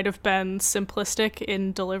 while it might have been simplistic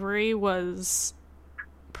in delivery, was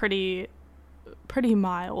pretty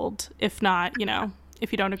mild, if not,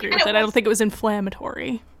 if you don't agree with it. I don't think it was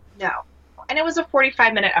inflammatory. No. And it was a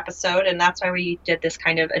 45-minute episode, and that's why we did this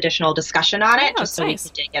kind of additional discussion on it, just so we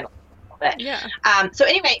could dig in a little bit. Yeah. So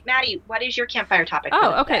anyway, Maddie, what is your campfire topic?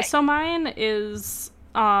 Okay. So mine is...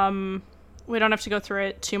 we don't have to go through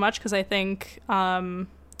it too much because I think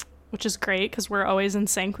which is great because we're always in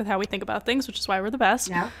sync with how we think about things, which is why we're the best.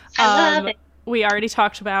 Yeah, I love it. We already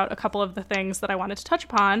talked about a couple of the things that I wanted to touch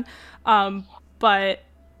upon, but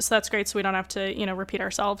so that's great. So we don't have to, repeat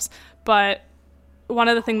ourselves. But one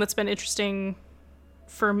of the things that's been interesting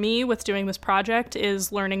for me with doing this project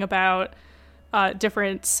is learning about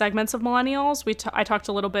different segments of millennials. I talked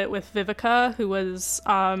a little bit with Vivica, who was,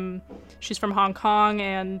 she's from Hong Kong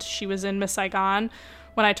and she was in Miss Saigon.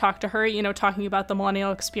 When I talked to her, talking about the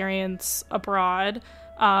millennial experience abroad,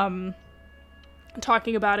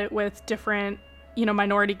 talking about it with different,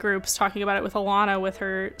 minority groups, talking about it with Alana, with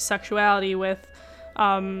her sexuality, with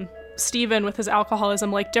Stephen, with his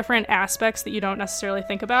alcoholism, like different aspects that you don't necessarily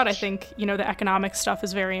think about. I think, the economic stuff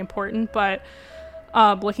is very important, but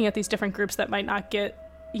looking at these different groups that might not get,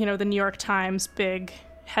 the New York Times big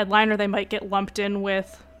headline, or they might get lumped in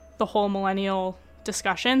with the whole millennial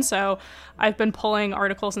discussion. So I've been pulling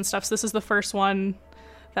articles and stuff. So this is the first one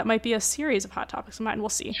that might be a series of hot topics of mine. We'll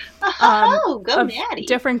see. Go Maddie.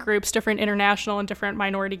 Different groups, different international and different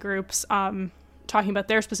minority groups, talking about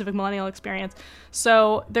their specific millennial experience.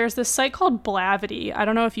 So there's this site called Blavity. I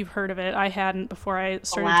don't know if you've heard of it. I hadn't before I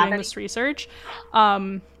started doing this research.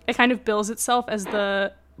 It kind of bills itself as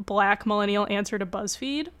the Black millennial answer to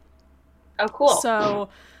BuzzFeed. Oh, cool. So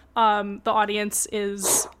the audience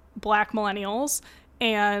is Black millennials,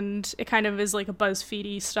 and it kind of is like a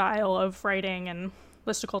BuzzFeedy style of writing and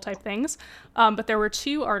listicle type things. But there were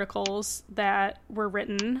 2 articles that were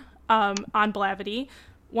written on Blavity.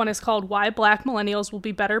 One is called Why Black Millennials Will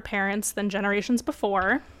Be Better Parents Than Generations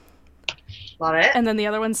Before. Love it. And then the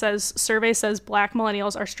other one says, Survey says Black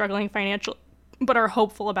millennials are struggling financially, but are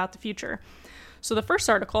hopeful about the future. So the first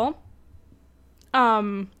article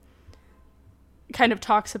kind of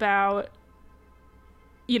talks about,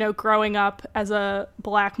 growing up as a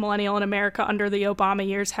Black millennial in America under the Obama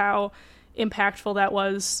years, how impactful that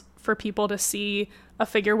was for people to see a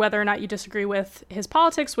figure, whether or not you disagree with his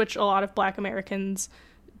politics, which a lot of Black Americans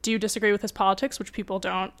do disagree with his politics, which people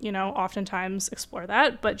don't, oftentimes explore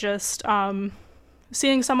that, but just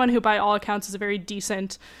seeing someone who by all accounts is a very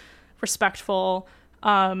decent, respectful,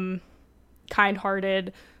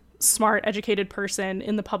 kind-hearted, smart, educated person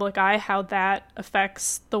in the public eye, how that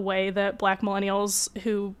affects the way that Black millennials,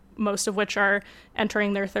 who most of which are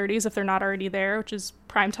entering their 30s if they're not already there, which is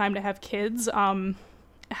prime time to have kids,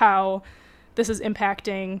 how this is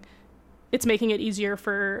impacting, it's making it easier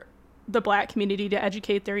for the Black community to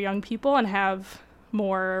educate their young people and have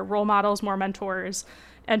more role models, more mentors,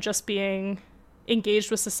 and just being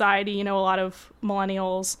engaged with society. A lot of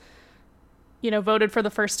millennials, voted for the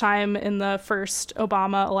first time in the first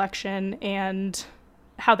Obama election, and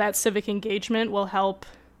how that civic engagement will help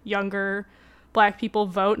younger Black people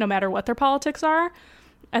vote no matter what their politics are,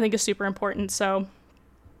 I think is super important. So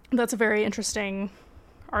that's a very interesting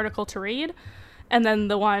article to read. And then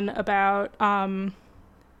the one about,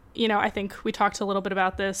 I think we talked a little bit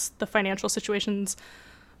about this, the financial situations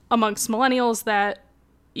amongst millennials that,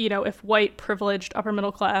 if white, privileged, upper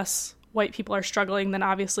middle class white people are struggling, then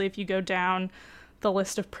obviously if you go down the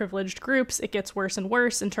list of privileged groups, it gets worse and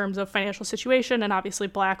worse in terms of financial situation. And obviously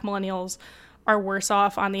Black millennials are worse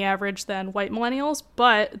off on the average than white millennials.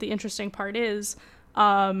 But the interesting part is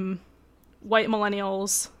white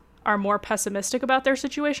millennials are more pessimistic about their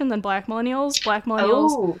situation than Black millennials. Black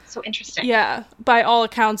millennials, oh, so interesting. Yeah, by all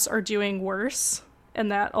accounts are doing worse.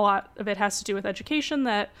 And that a lot of it has to do with education,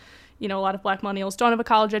 that, a lot of Black millennials don't have a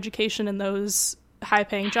college education, and those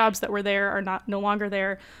high-paying jobs that were there are no longer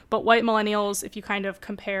there. But white millennials, if you kind of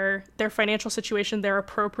compare their financial situation, they're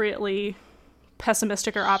appropriately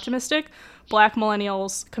pessimistic or optimistic. Black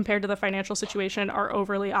millennials, compared to the financial situation, are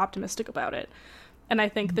overly optimistic about it. And I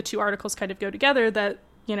think the 2 articles kind of go together, that,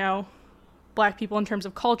 Black people in terms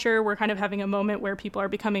of culture, we're kind of having a moment where people are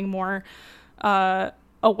becoming more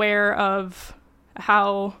aware of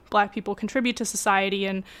how Black people contribute to society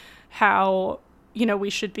and how, we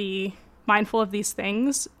should be mindful of these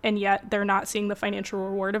things, and yet they're not seeing the financial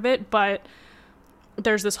reward of it, but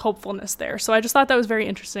there's this hopefulness there. So I just thought that was very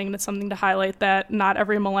interesting, and it's something to highlight, that not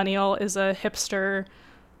every millennial is a hipster,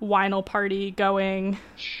 wine party going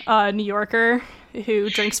New Yorker who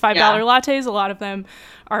drinks $5 lattes. A lot of them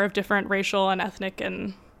are of different racial and ethnic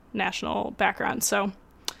and national backgrounds. So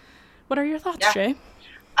what are your thoughts, Jay?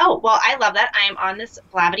 Oh, well, I love that. I am on this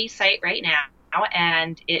Blavity site right now,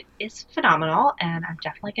 and it is phenomenal, and I'm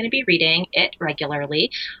definitely going to be reading it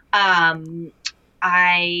regularly.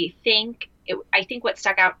 I think what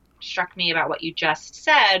struck me about what you just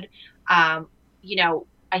said, I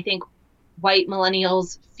think white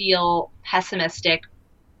millennials feel pessimistic,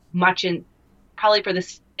 probably for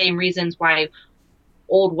the same reasons why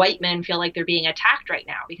old white men feel like they're being attacked right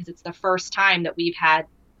now because it's the first time that we've had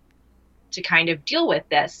to kind of deal with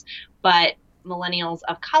this. But millennials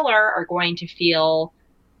of color are going to feel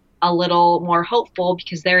a little more hopeful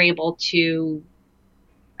because they're able to,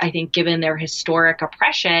 I think, given their historic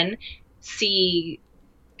oppression, see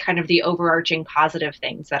kind of the overarching positive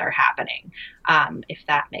things that are happening, if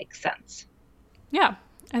that makes sense. Yeah,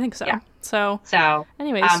 I think so. Yeah. So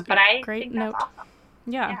anyways, but I great think note. That's awesome.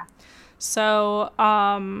 Yeah.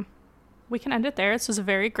 So we can end it there. This was a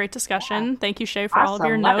very great discussion. Thank you, Shay, for all of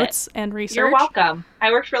your notes and research. You're welcome.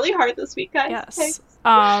 I worked really hard this week, guys. Yes. Thanks.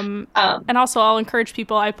 And also I'll encourage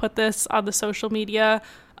people, I put this on the social media,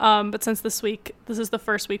 but since this is the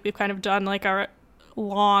first week we've kind of done like our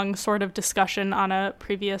long sort of discussion on a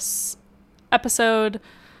previous episode.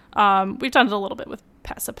 We've done it a little bit with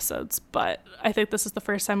past episodes, but I think this is the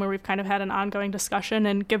first time where we've kind of had an ongoing discussion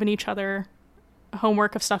and given each other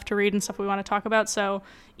homework of stuff to read and stuff we want to talk about. So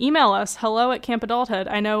email us, hello@campadulthood.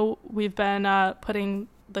 I know we've been putting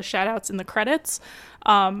the shout outs in the credits,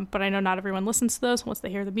 but I know not everyone listens to those. Once they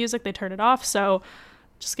hear the music, they turn it off. So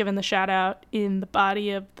just giving the shout out in the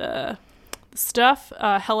body of the stuff.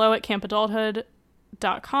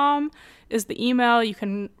 hello@campadulthood.com is the email. You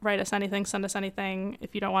can write us anything, send us anything.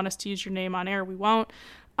 If you don't want us to use your name on air, we won't.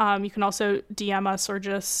 You can also DM us or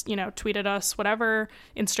just, tweet at us, whatever.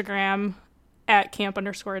 Instagram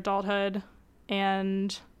 @camp_adulthood.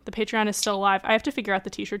 And the Patreon is still alive. I have to figure out the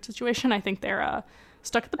t-shirt situation. I think they're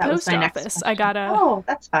stuck at the post office. I gotta. Oh,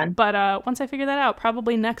 that's fun. But once I figure that out,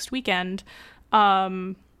 probably next weekend,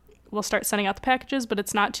 we'll start sending out the packages, but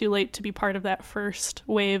it's not too late to be part of that first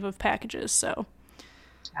wave of packages. So.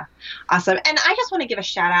 Yeah. Awesome. And I just want to give a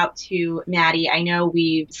shout out to Maddie. I know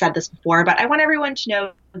we've said this before, but I want everyone to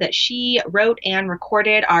know that she wrote and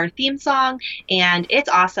recorded our theme song, and it's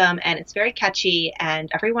awesome and it's very catchy, and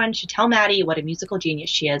everyone should tell Maddie what a musical genius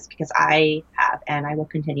she is, because I have, and I will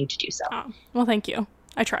continue to do so. Oh, well, thank you.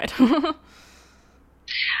 I tried.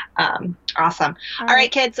 Awesome. All right,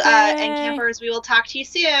 kids and campers, we will talk to you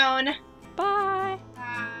soon. Bye.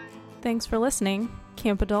 Bye. Thanks for listening.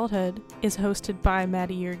 Camp Adulthood is hosted by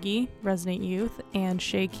Maddie Yergi, Resident Youth, and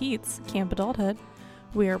Shay Keats, Camp Adulthood.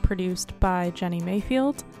 We are produced by Jenny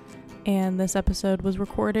Mayfield, and this episode was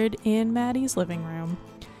recorded in Maddie's living room.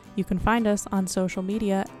 You can find us on social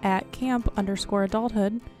media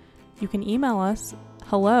 @camp_adulthood. You can email us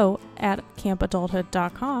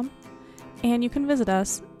hello@campadulthood.com, and you can visit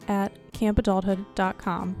us at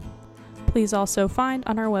campadulthood.com. Please also find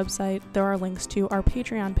on our website there are links to our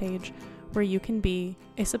Patreon page where you can be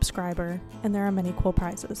a subscriber, and there are many cool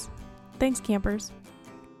prizes. Thanks, campers.